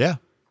hunt. Yeah.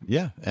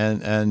 Yeah,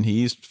 and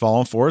he's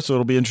falling for it, so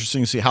it'll be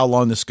interesting to see how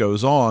long this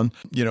goes on.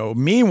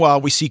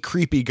 Meanwhile, we see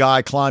creepy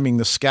guy climbing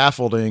the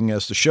scaffolding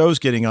as the show's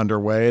getting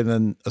underway and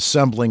then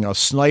assembling a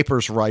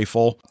sniper's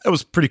rifle. It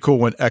was pretty cool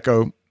when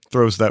Echo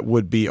throws that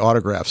would-be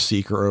autograph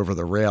seeker over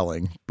the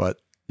railing, but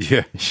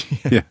yeah.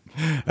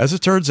 As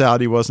it turns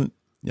out, he wasn't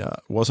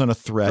a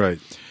threat. Right.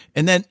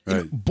 And then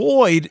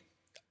Boyd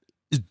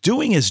is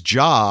doing his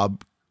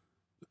job,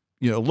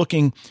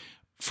 looking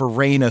for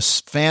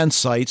Raina's fan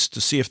sites to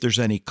see if there's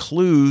any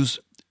clues,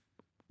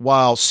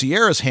 while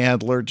Sierra's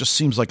handler just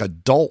seems like a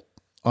dolt,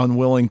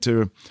 unwilling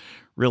to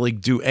really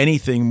do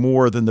anything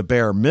more than the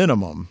bare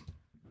minimum.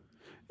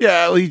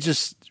 Yeah, he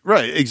just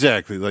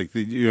exactly. Like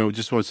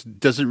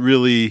doesn't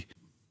really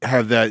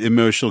have that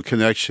emotional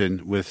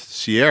connection with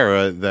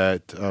Sierra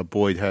that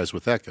Boyd has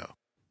with Echo.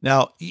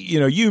 Now,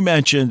 you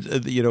mentioned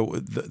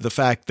the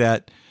fact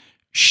that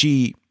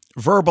she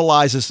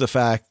verbalizes the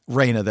fact,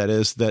 Raina, that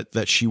is,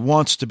 that she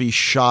wants to be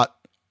shot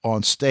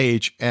on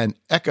stage, and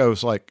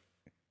Echo's like,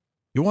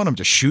 you want him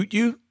to shoot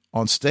you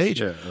on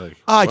stage? Yeah,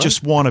 I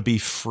just want to be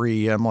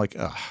free. I'm like,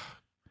 ugh.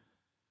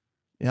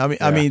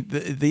 I mean,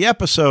 the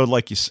episode,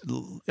 like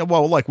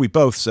we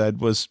both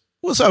said, was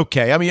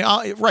okay. I mean,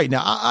 right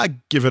now I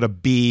give it a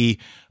B.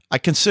 I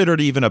consider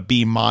it even a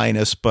B-,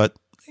 but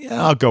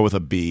I'll go with a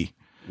B.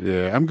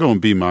 Yeah, I'm going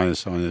B- on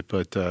it,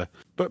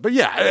 but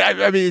yeah,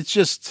 I mean, it's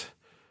just.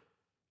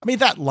 I mean,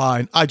 that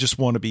line, I just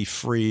want to be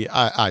free.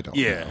 I don't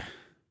know.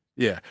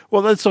 Yeah.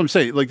 Well, that's what I'm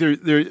saying. Like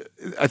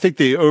I think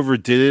they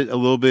overdid it a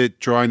little bit,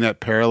 drawing that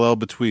parallel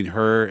between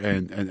her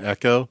and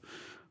Echo.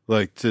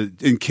 Like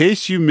in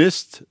case you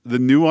missed the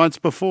nuance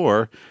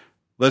before,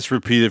 let's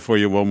repeat it for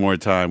you one more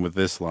time with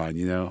this line,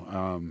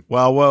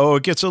 Well,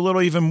 it gets a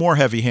little even more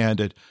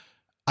heavy-handed.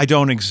 I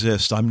don't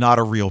exist. I'm not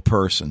a real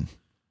person.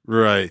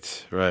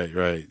 Right.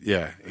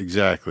 Yeah,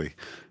 exactly.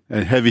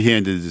 And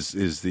heavy-handed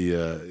is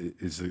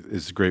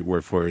a great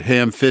word for it.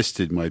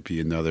 Ham-fisted might be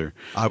another.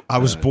 I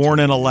was born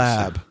in a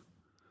lab.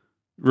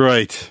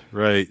 Right.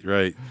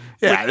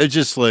 Yeah, they're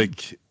just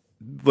like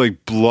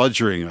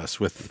bludgeoning us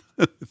with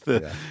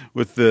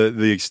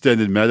the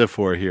extended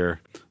metaphor here.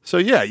 So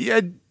yeah,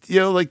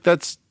 like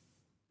that's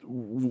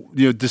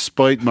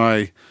despite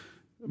my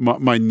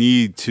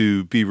need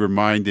to be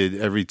reminded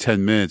every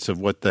 10 minutes of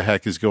what the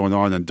heck is going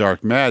on in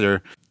Dark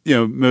Matter.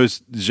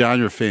 Most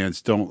genre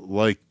fans don't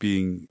like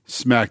being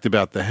smacked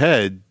about the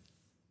head,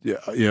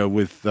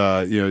 with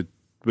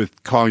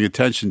calling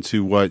attention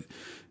to what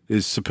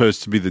is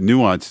supposed to be the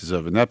nuances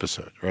of an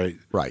episode, right?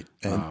 Right.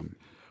 And,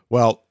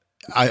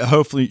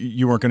 hopefully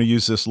you weren't going to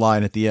use this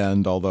line at the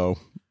end, although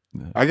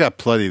I got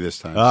plenty this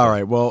time. All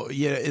right. Well,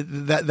 yeah,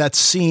 that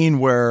scene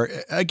where,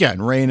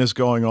 again, rain is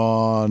going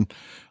on.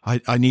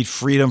 I need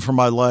freedom from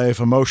my life,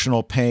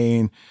 emotional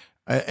pain.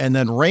 And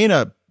then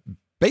Raina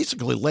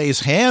basically lays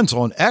hands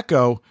on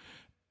Echo.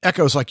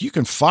 Echo's like, you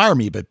can fire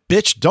me, but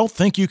bitch, don't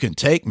think you can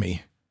take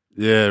me.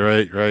 Yeah,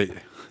 right.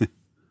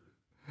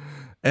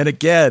 And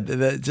again,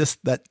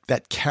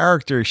 that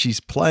character she's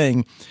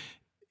playing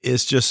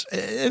is just,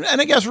 and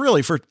I guess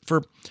really for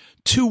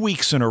 2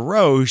 weeks in a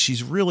row,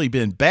 she's really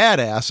been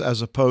badass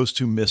as opposed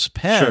to Miss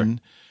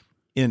Penn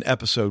in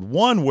episode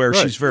 1, where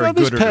she's very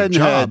good at her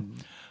job.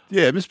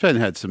 Miss Penn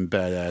had some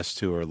badass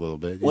to her a little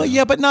bit. Well,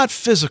 yeah, but not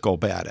physical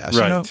badass.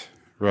 Right.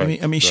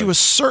 Right. I mean, she was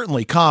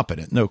certainly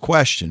competent, no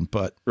question.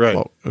 But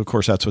well, of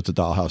course, that's what the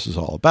Dollhouse is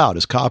all about: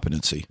 is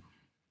competency.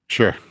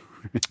 Sure.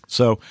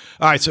 So,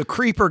 all right. So,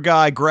 Creeper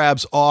guy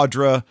grabs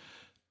Audra,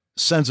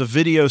 sends a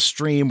video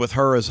stream with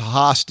her as a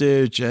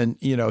hostage, and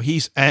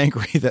he's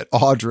angry that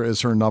Audra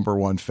is her number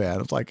one fan.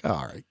 It's like,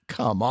 all right,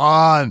 come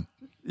on.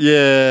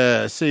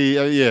 Yeah. See.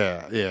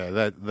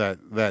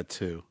 That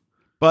too.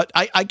 But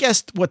I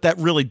guess what that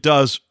really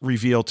does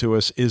reveal to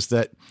us is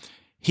that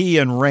he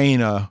and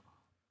Raina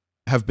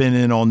have been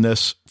in on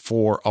this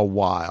for a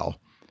while.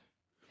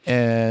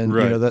 And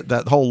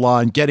that whole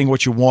line, getting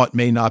what you want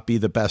may not be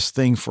the best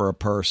thing for a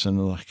person.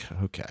 Like,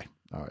 okay,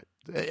 all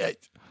right.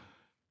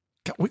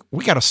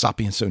 We got to stop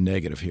being so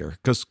negative here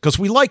because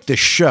we like this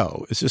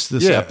show. It's just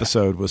this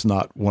episode was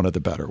not one of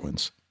the better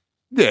ones.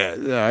 Yeah,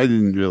 I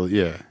didn't really.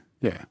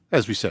 Yeah.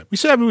 As we said,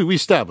 we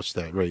established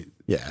that, right?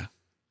 Yeah,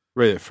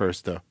 right at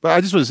first though. But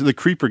I just was the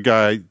Creeper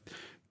guy.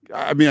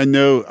 I mean, I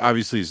know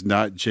obviously it's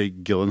not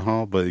Jake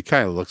Gyllenhaal, but it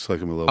kind of looks like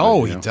him a little bit.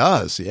 Oh, he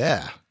does.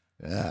 Yeah.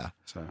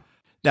 So.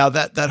 Now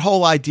that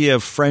whole idea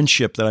of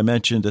friendship that I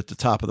mentioned at the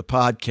top of the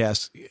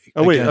podcast.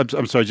 Oh, wait,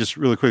 I'm sorry, just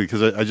really quickly,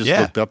 because I just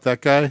looked up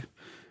that guy.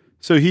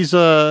 So he's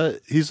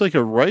like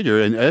a writer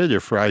and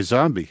editor for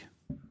iZombie.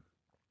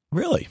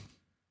 Really?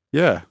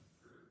 Yeah.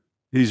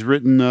 He's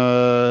written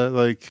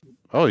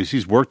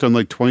he's worked on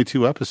like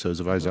 22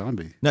 episodes of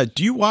iZombie. Now,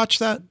 do you watch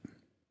that?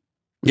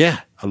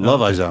 Yeah, I love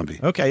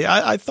iZombie. Okay,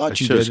 I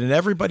thought you did, and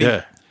everybody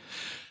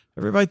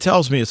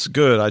tells me it's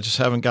good. I just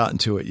haven't gotten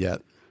to it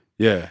yet.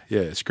 Yeah,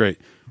 it's great.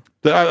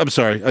 I'm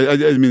sorry, I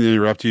didn't mean to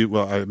interrupt you.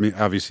 Well, I mean,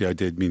 obviously, I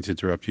did mean to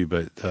interrupt you,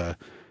 but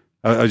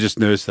I just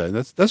noticed that. And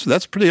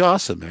that's pretty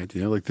awesome, man.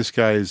 Like this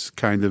guy's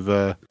kind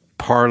of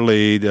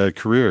parlayed a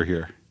career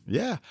here.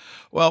 Yeah.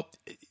 Well,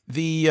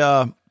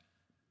 the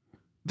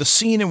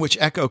scene in which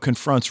Echo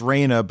confronts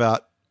Raina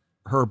about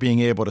her being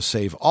able to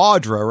save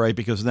Audra, right?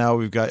 Because now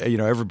we've got,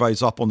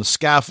 everybody's up on the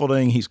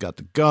scaffolding. He's got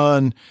the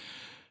gun.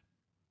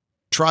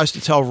 Tries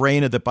to tell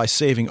Raina that by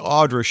saving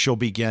Audra, she'll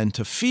begin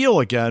to feel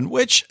again,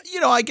 which,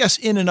 I guess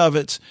in and of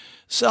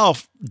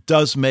itself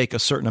does make a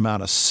certain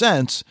amount of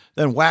sense.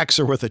 Then whacks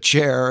her with a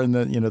chair. And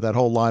then, that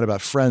whole line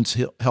about friends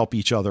help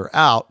each other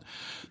out.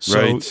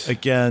 So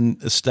again,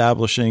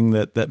 establishing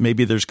that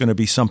maybe there's going to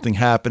be something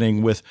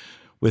happening with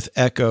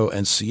Echo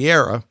and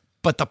Sierra.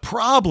 But the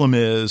problem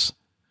is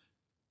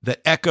that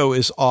Echo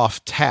is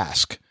off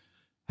task,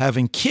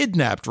 having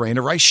kidnapped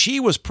Raina, right? She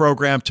was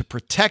programmed to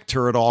protect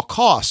her at all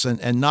costs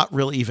and not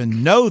really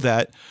even know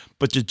that,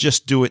 but to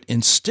just do it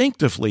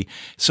instinctively.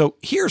 So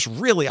here's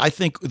really, I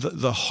think,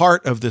 the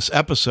heart of this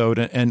episode,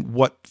 and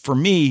what for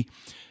me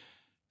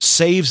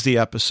saves the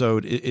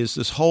episode is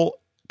this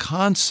whole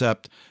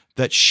concept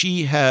that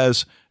she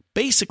has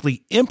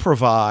basically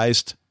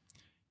improvised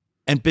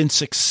and been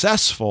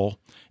successful.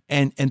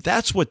 And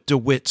that's what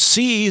DeWitt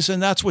sees,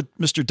 and that's what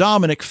Mr.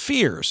 Dominic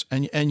fears,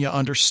 and you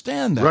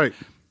understand that, right?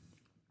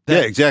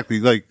 Yeah,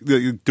 exactly. Like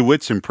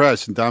DeWitt's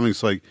impressed, and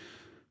Dominic's like,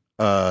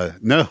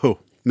 "No,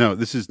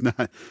 this is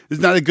not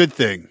a good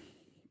thing,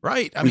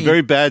 right? I mean,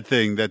 very bad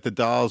thing that the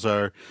dolls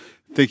are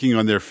thinking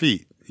on their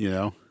feet,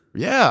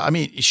 Yeah, I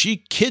mean, she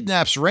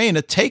kidnaps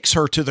Raina, takes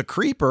her to the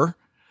creeper.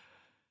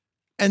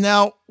 And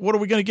now what are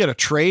we going to get? A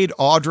trade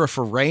Audra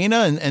for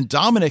Raina? And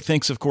Dominic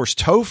thinks, of course,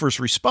 Topher's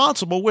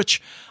responsible, which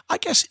I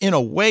guess in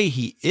a way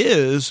he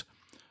is.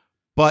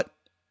 But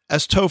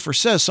as Topher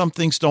says, some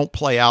things don't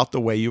play out the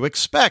way you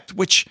expect,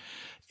 which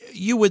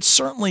you would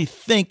certainly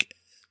think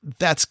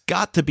that's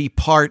got to be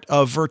part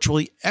of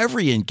virtually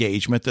every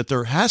engagement, that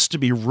there has to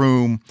be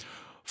room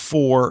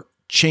for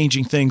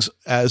changing things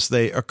as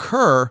they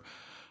occur.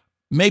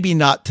 Maybe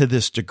not to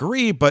this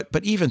degree, but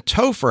even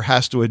Topher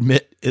has to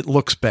admit it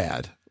looks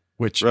bad,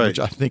 which I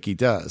think he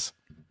does.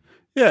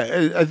 Yeah,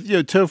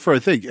 Topher, I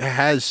think,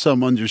 has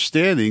some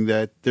understanding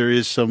that there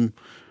is some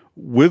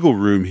wiggle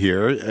room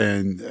here,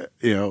 and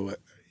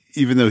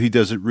even though he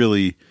doesn't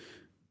really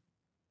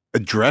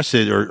address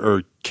it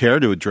or care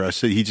to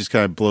address it, he just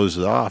kind of blows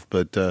it off.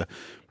 But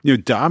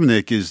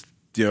Dominic is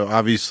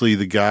obviously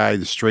the guy,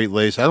 the straight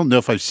lace. I don't know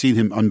if I've seen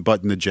him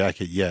unbutton the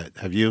jacket yet.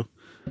 Have you?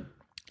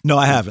 No,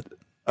 I haven't.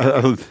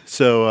 And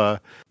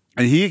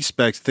he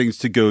expects things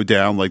to go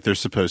down like they're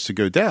supposed to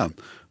go down.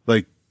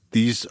 Like,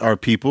 these are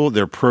people,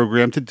 they're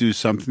programmed to do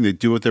something, they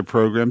do what they're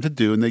programmed to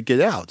do, and they get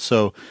out.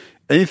 So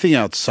anything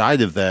outside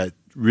of that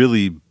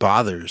really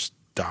bothers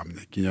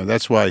Dominic.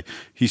 That's why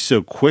he's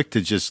so quick to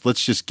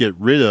let's just get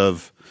rid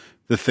of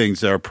the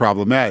things that are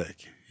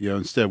problematic.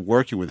 Instead of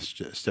working with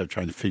it, instead of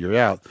trying to figure it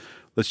out,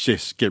 let's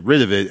just get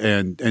rid of it.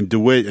 And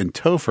DeWitt and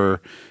Topher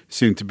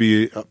seem to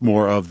be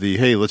more of the,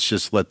 hey, let's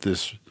just let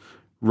this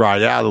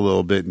ride out a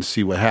little bit and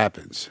see what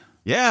happens.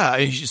 Yeah,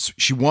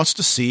 she wants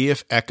to see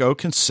if Echo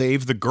can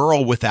save the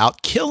girl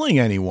without killing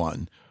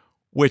anyone,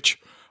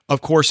 which,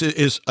 of course,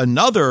 is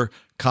another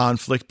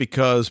conflict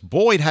because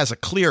Boyd has a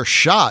clear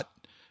shot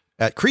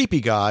at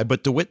Creepy Guy,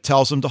 but DeWitt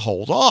tells him to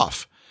hold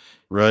off.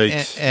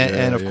 Right.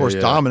 And of course,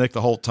 Dominic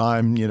the whole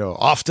time,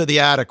 off to the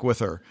attic with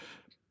her.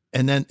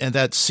 And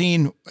that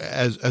scene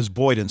as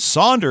Boyd and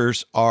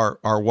Saunders are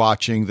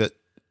watching, that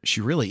she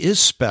really is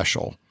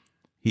special.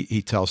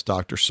 He tells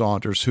Dr.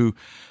 Saunders, who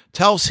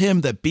tells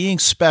him that being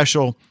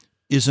special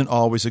isn't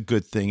always a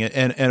good thing.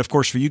 And of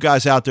course, for you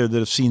guys out there that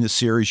have seen the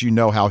series, you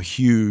know how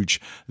huge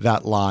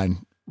that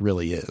line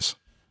really is.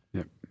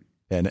 Yep.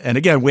 And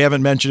again, we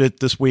haven't mentioned it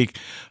this week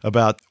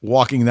about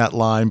walking that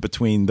line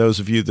between those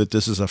of you that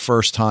this is a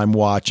first time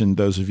watch and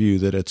those of you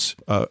that it's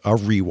a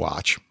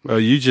rewatch. Well,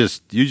 you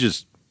just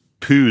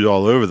pooed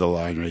all over the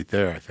line right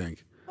there, I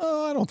think.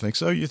 Oh, I don't think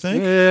so. You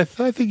think? Yeah,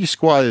 I think you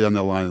squatted on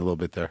the line a little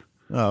bit there.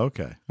 Oh,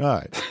 okay. All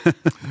right. All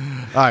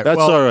right. That's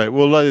all right.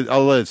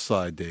 I'll let it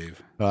slide,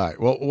 Dave. All right.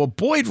 Well,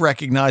 Boyd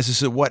recognizes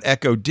that what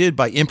Echo did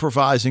by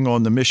improvising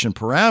on the mission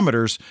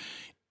parameters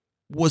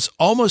was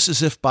almost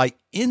as if by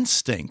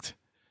instinct.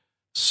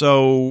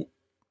 So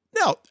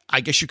now I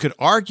guess you could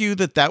argue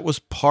that was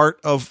part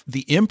of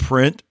the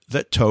imprint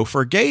that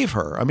Topher gave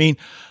her. I mean,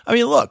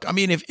 look,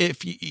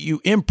 if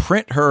you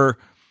imprint her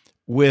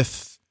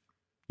with,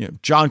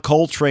 John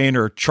Coltrane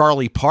or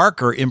Charlie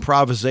Parker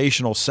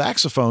improvisational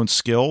saxophone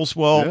skills,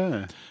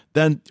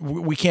 then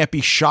we can't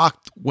be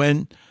shocked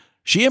when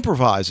she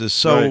improvises.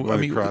 So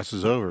when it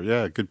crosses over.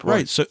 Yeah, good point.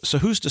 Right. So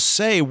who's to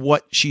say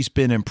what she's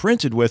been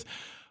imprinted with?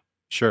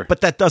 Sure.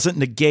 But that doesn't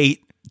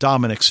negate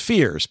Dominic's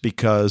fears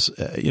because,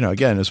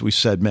 again, as we've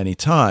said many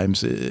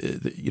times,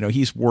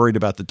 he's worried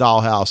about the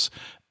dollhouse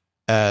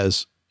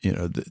as,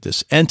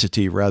 this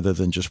entity rather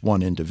than just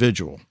one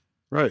individual.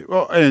 Right.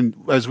 Well, and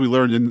as we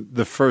learned in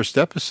the first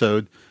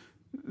episode,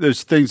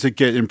 there's things that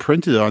get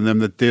imprinted on them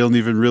that they don't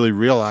even really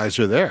realize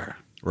are there.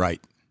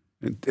 Right.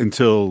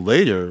 Until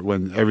later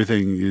when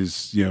everything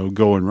is,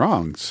 going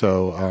wrong.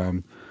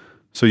 So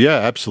yeah,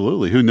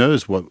 absolutely. Who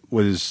knows what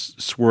is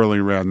swirling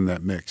around in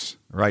that mix.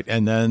 Right.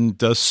 And then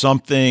does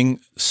something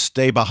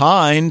stay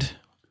behind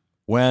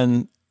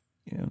when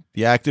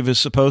the active is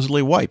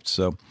supposedly wiped?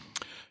 So,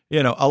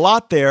 a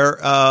lot there.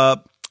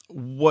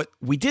 What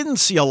we didn't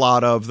see a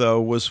lot of, though,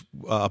 was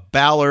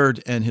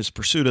Ballard and his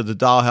pursuit of the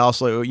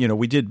dollhouse.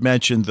 We did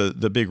mention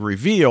the big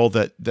reveal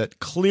that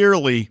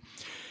clearly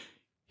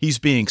he's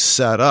being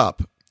set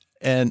up.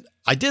 And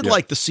I did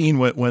like the scene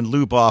when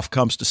Luboff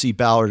comes to see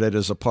Ballard at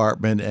his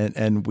apartment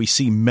and we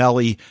see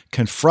Mellie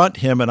confront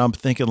him. And I'm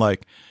thinking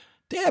like,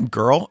 damn,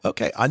 girl,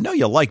 okay, I know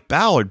you like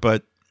Ballard,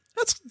 but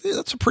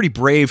that's a pretty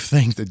brave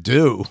thing to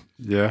do.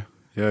 Yeah,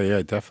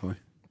 definitely.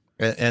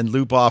 And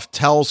Luboff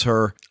tells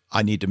her,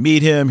 I need to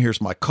meet him.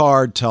 Here's my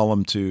card. Tell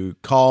him to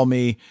call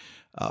me.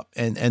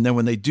 And then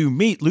when they do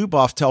meet,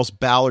 Luboff tells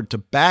Ballard to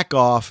back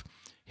off.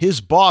 His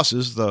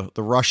bosses, the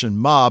Russian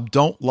mob,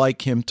 don't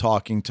like him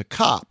talking to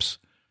cops.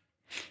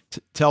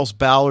 Tells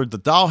Ballard the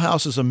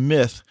dollhouse is a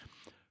myth.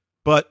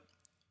 But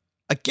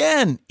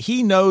again,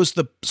 he knows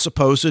the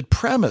supposed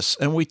premise.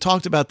 And we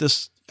talked about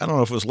this, I don't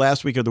know if it was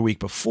last week or the week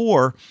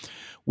before,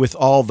 with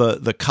all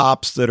the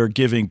cops that are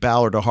giving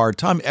Ballard a hard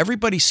time.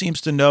 Everybody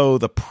seems to know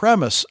the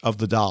premise of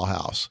the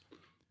dollhouse.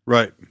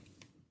 Right.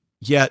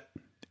 Yet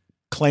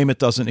claim it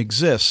doesn't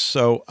exist.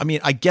 So,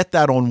 I get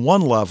that on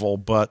one level,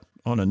 but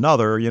on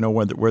another,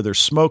 where there's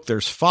smoke,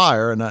 there's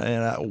fire.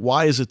 And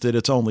why is it that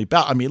it's only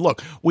Ballard?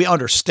 Look, we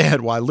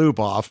understand why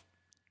Luboff,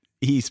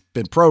 he's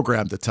been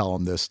programmed to tell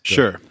him this.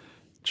 Sure.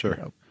 You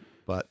know,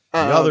 but the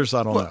others,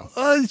 I don't know.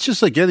 It's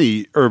just like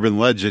any urban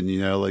legend,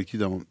 like you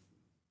don't,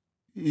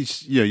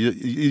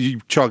 you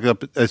chalk it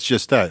up as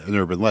just that, an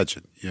urban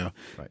legend. Right.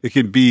 It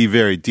can be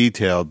very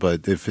detailed,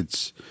 but if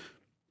it's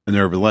an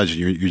urban legend,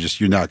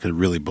 you're not going to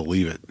really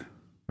believe it.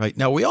 Right.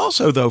 Now, we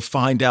also, though,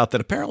 find out that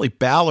apparently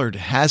Ballard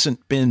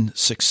hasn't been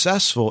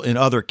successful in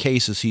other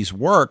cases he's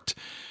worked,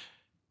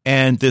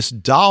 and this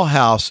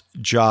dollhouse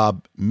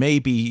job may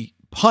be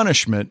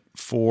punishment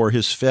for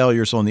his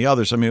failures on the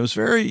others. I mean, it was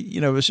very,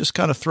 it was just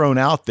kind of thrown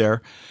out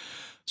there.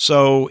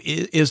 So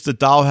is the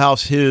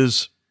dollhouse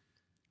his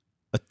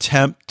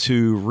attempt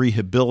to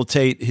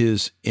rehabilitate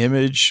his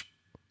image?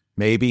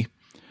 Maybe.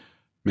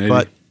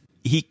 But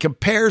he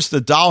compares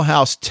the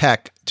dollhouse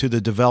tech to the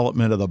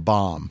development of the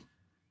bomb,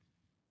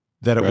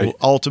 that it will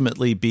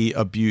ultimately be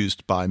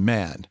abused by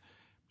man.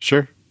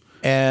 Sure.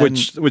 And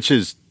which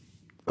is,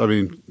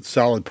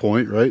 solid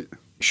point, right?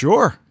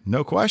 Sure.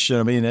 No question.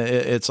 I mean,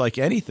 it's like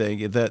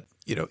anything that,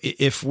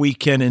 if we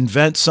can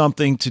invent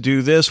something to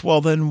do this, well,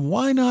 then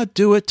why not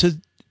do it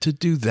to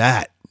do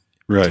that?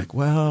 Right. Like,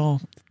 well,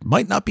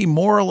 might not be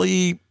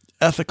morally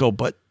ethical,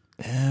 but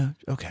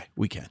okay,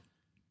 we can.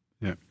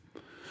 Yeah.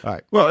 All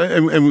right. Well,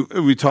 and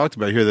we talked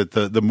about here that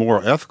the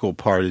moral ethical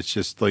part is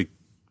just like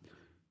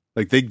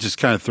they just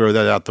kind of throw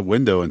that out the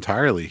window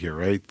entirely here,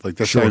 right? Like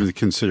that's not even the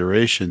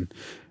consideration.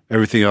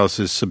 Everything else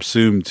is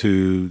subsumed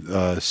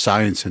to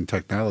science and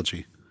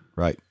technology.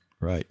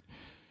 Right.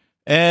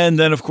 And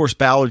then, of course,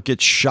 Ballard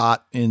gets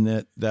shot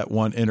in that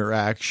one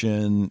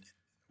interaction,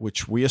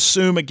 which we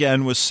assume,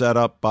 again, was set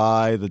up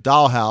by the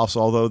dollhouse,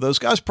 although those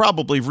guys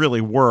probably really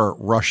were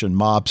Russian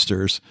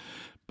mobsters.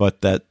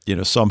 But that,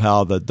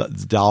 somehow the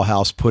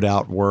dollhouse put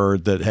out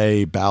word that,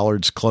 hey,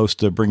 Ballard's close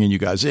to bringing you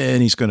guys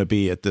in. He's going to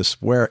be at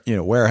this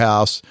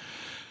warehouse.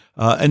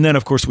 And then,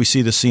 of course, we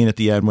see the scene at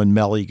the end when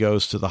Mellie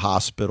goes to the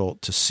hospital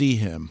to see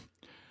him,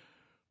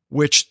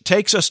 which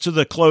takes us to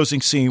the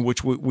closing scene,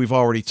 which we've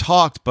already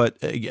talked. But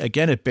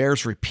again, it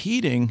bears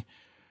repeating.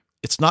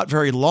 It's not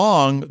very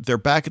long. They're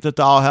back at the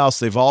dollhouse.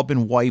 They've all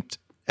been wiped.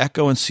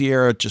 Echo and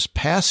Sierra just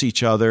pass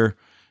each other.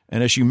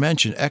 And as you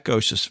mentioned,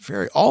 Echo's just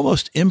very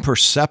almost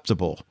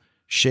imperceptible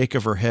shake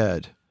of her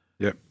head.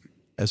 Yep.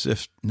 As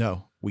if,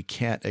 no, we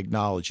can't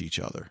acknowledge each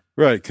other.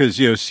 Right. Because,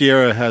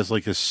 Sierra has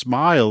like a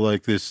smile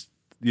like this,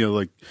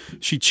 like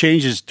she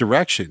changes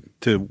direction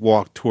to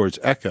walk towards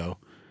Echo.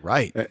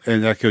 Right.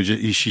 And Echo,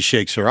 she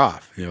shakes her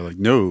off, like,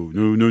 no.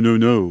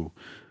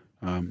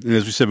 And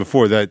as we said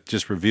before, that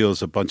just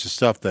reveals a bunch of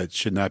stuff that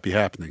should not be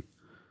happening.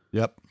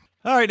 Yep.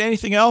 All right.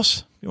 Anything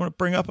else you want to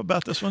bring up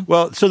about this one?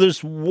 Well, so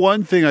there's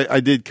one thing I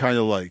did kind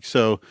of like.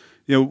 So,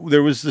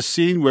 there was the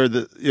scene where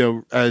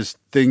as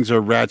things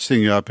are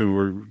ratcheting up and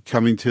we're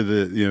coming to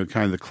the,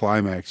 kind of the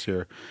climax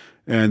here,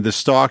 and the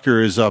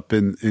stalker is up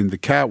in the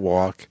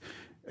catwalk,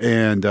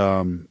 and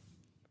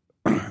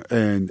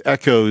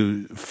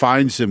Echo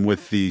finds him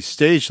with the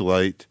stage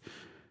light,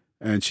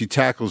 and she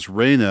tackles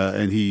Raina,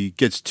 and he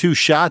gets 2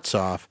 shots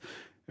off,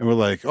 and we're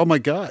like, oh my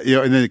God,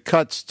 and then it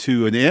cuts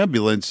to an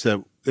ambulance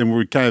and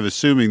we're kind of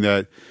assuming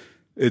that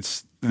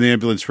it's the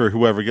ambulance for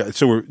whoever got.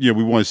 So we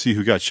want to see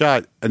who got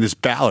shot, and it's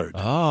Ballard.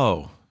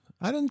 Oh,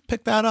 I didn't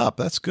pick that up.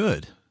 That's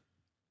good.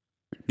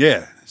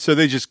 Yeah. So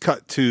they just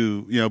cut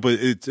to, but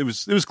it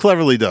was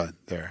cleverly done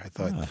there, I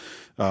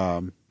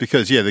thought.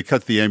 Because they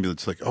cut the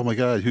ambulance like, oh my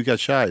God, who got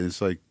shot? And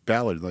it's like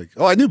Ballard, like,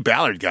 oh, I knew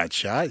Ballard got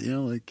shot,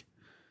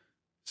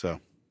 so.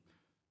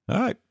 All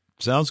right.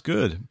 Sounds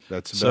good.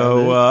 That's about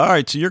it. All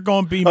right. So you're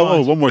going to be.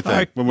 One more thing.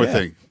 Right. One more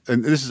thing.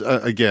 And this is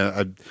again,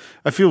 I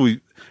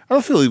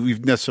don't feel like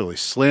we've necessarily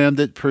slammed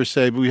it per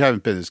se, but we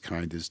haven't been as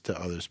kind as to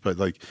others. But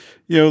like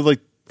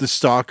the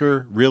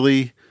stalker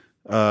really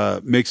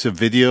makes a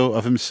video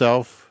of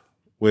himself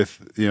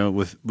with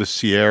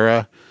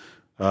Sierra.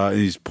 And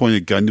he's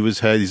pointing a gun to his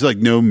head. He's like,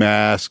 no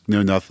mask,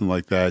 no nothing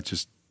like that.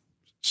 Just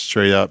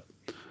straight up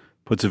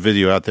puts a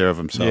video out there of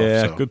himself.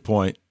 Yeah, good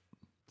point.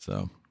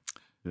 So,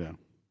 yeah.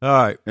 All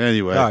right.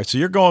 Anyway. All right. So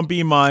you're going B-.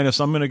 I'm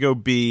going to go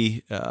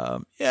B.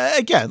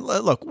 Again,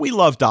 look, we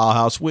love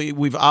Dollhouse.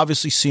 We've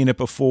obviously seen it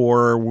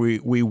before.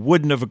 We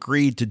wouldn't have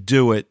agreed to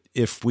do it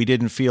if we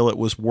didn't feel it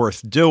was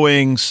worth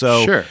doing.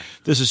 So sure.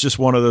 This is just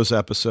one of those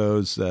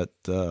episodes that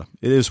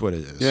it is what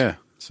it is. Yeah.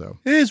 So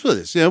it is what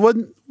it is. It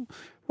wasn't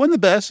the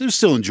best. It was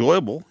still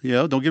enjoyable.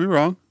 Don't get me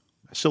wrong.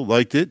 I still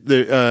liked it.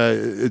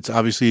 It's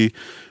obviously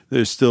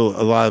there's still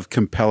a lot of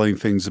compelling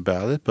things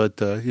about it,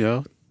 but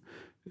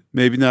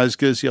maybe not as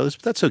good as the others,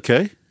 but that's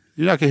okay.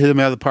 You're not going to hit them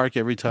out of the park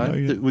every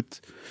time.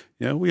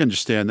 No, we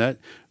understand that.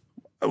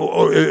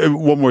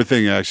 One more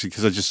thing, actually,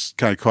 because I just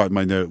kind of caught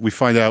my note. We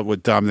find out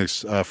what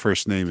Dominic's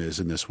first name is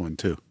in this one,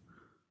 too.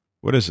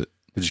 What is it?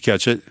 Did you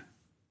catch it?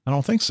 I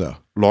don't think so.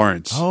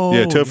 Lawrence. Oh,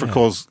 yeah. Topher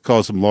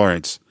calls him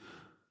Lawrence.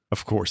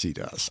 Of course he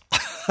does.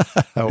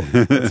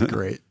 That's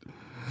great.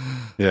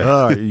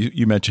 Yeah.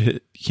 You mentioned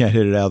you can't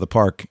hit it out of the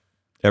park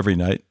every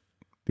night.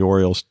 The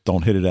Orioles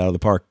don't hit it out of the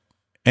park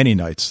any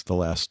nights the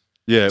last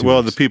 2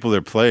 well, weeks. the people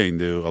they're playing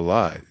do a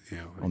lot.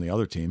 On the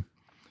other team.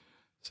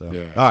 So,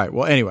 yeah. All right.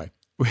 Well, anyway,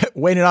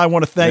 Wayne and I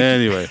want to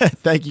Anyway.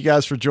 thank you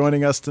guys for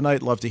joining us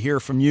tonight. Love to hear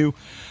from you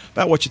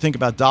about what you think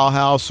about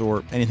Dollhouse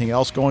or anything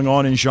else going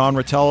on in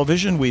genre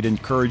television. We'd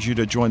encourage you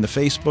to join the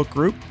Facebook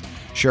group.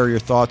 Share your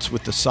thoughts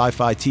with the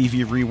Sci-Fi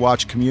TV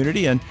Rewatch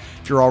community. And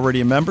if you're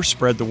already a member,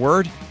 spread the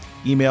word.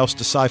 Emails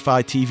to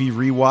sci-fi TV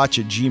rewatch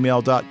at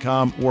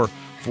gmail.com or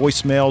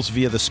voicemails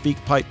via the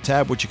SpeakPipe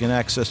tab, which you can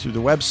access through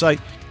the website.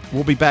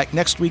 We'll be back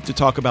next week to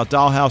talk about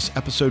Dollhouse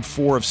Episode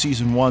 4 of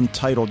Season 1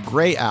 titled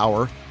Gray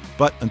Hour.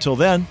 But until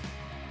then...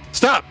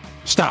 Stop!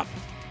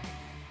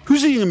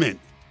 Who's eating a mint?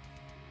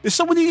 Is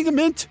someone eating a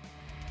mint?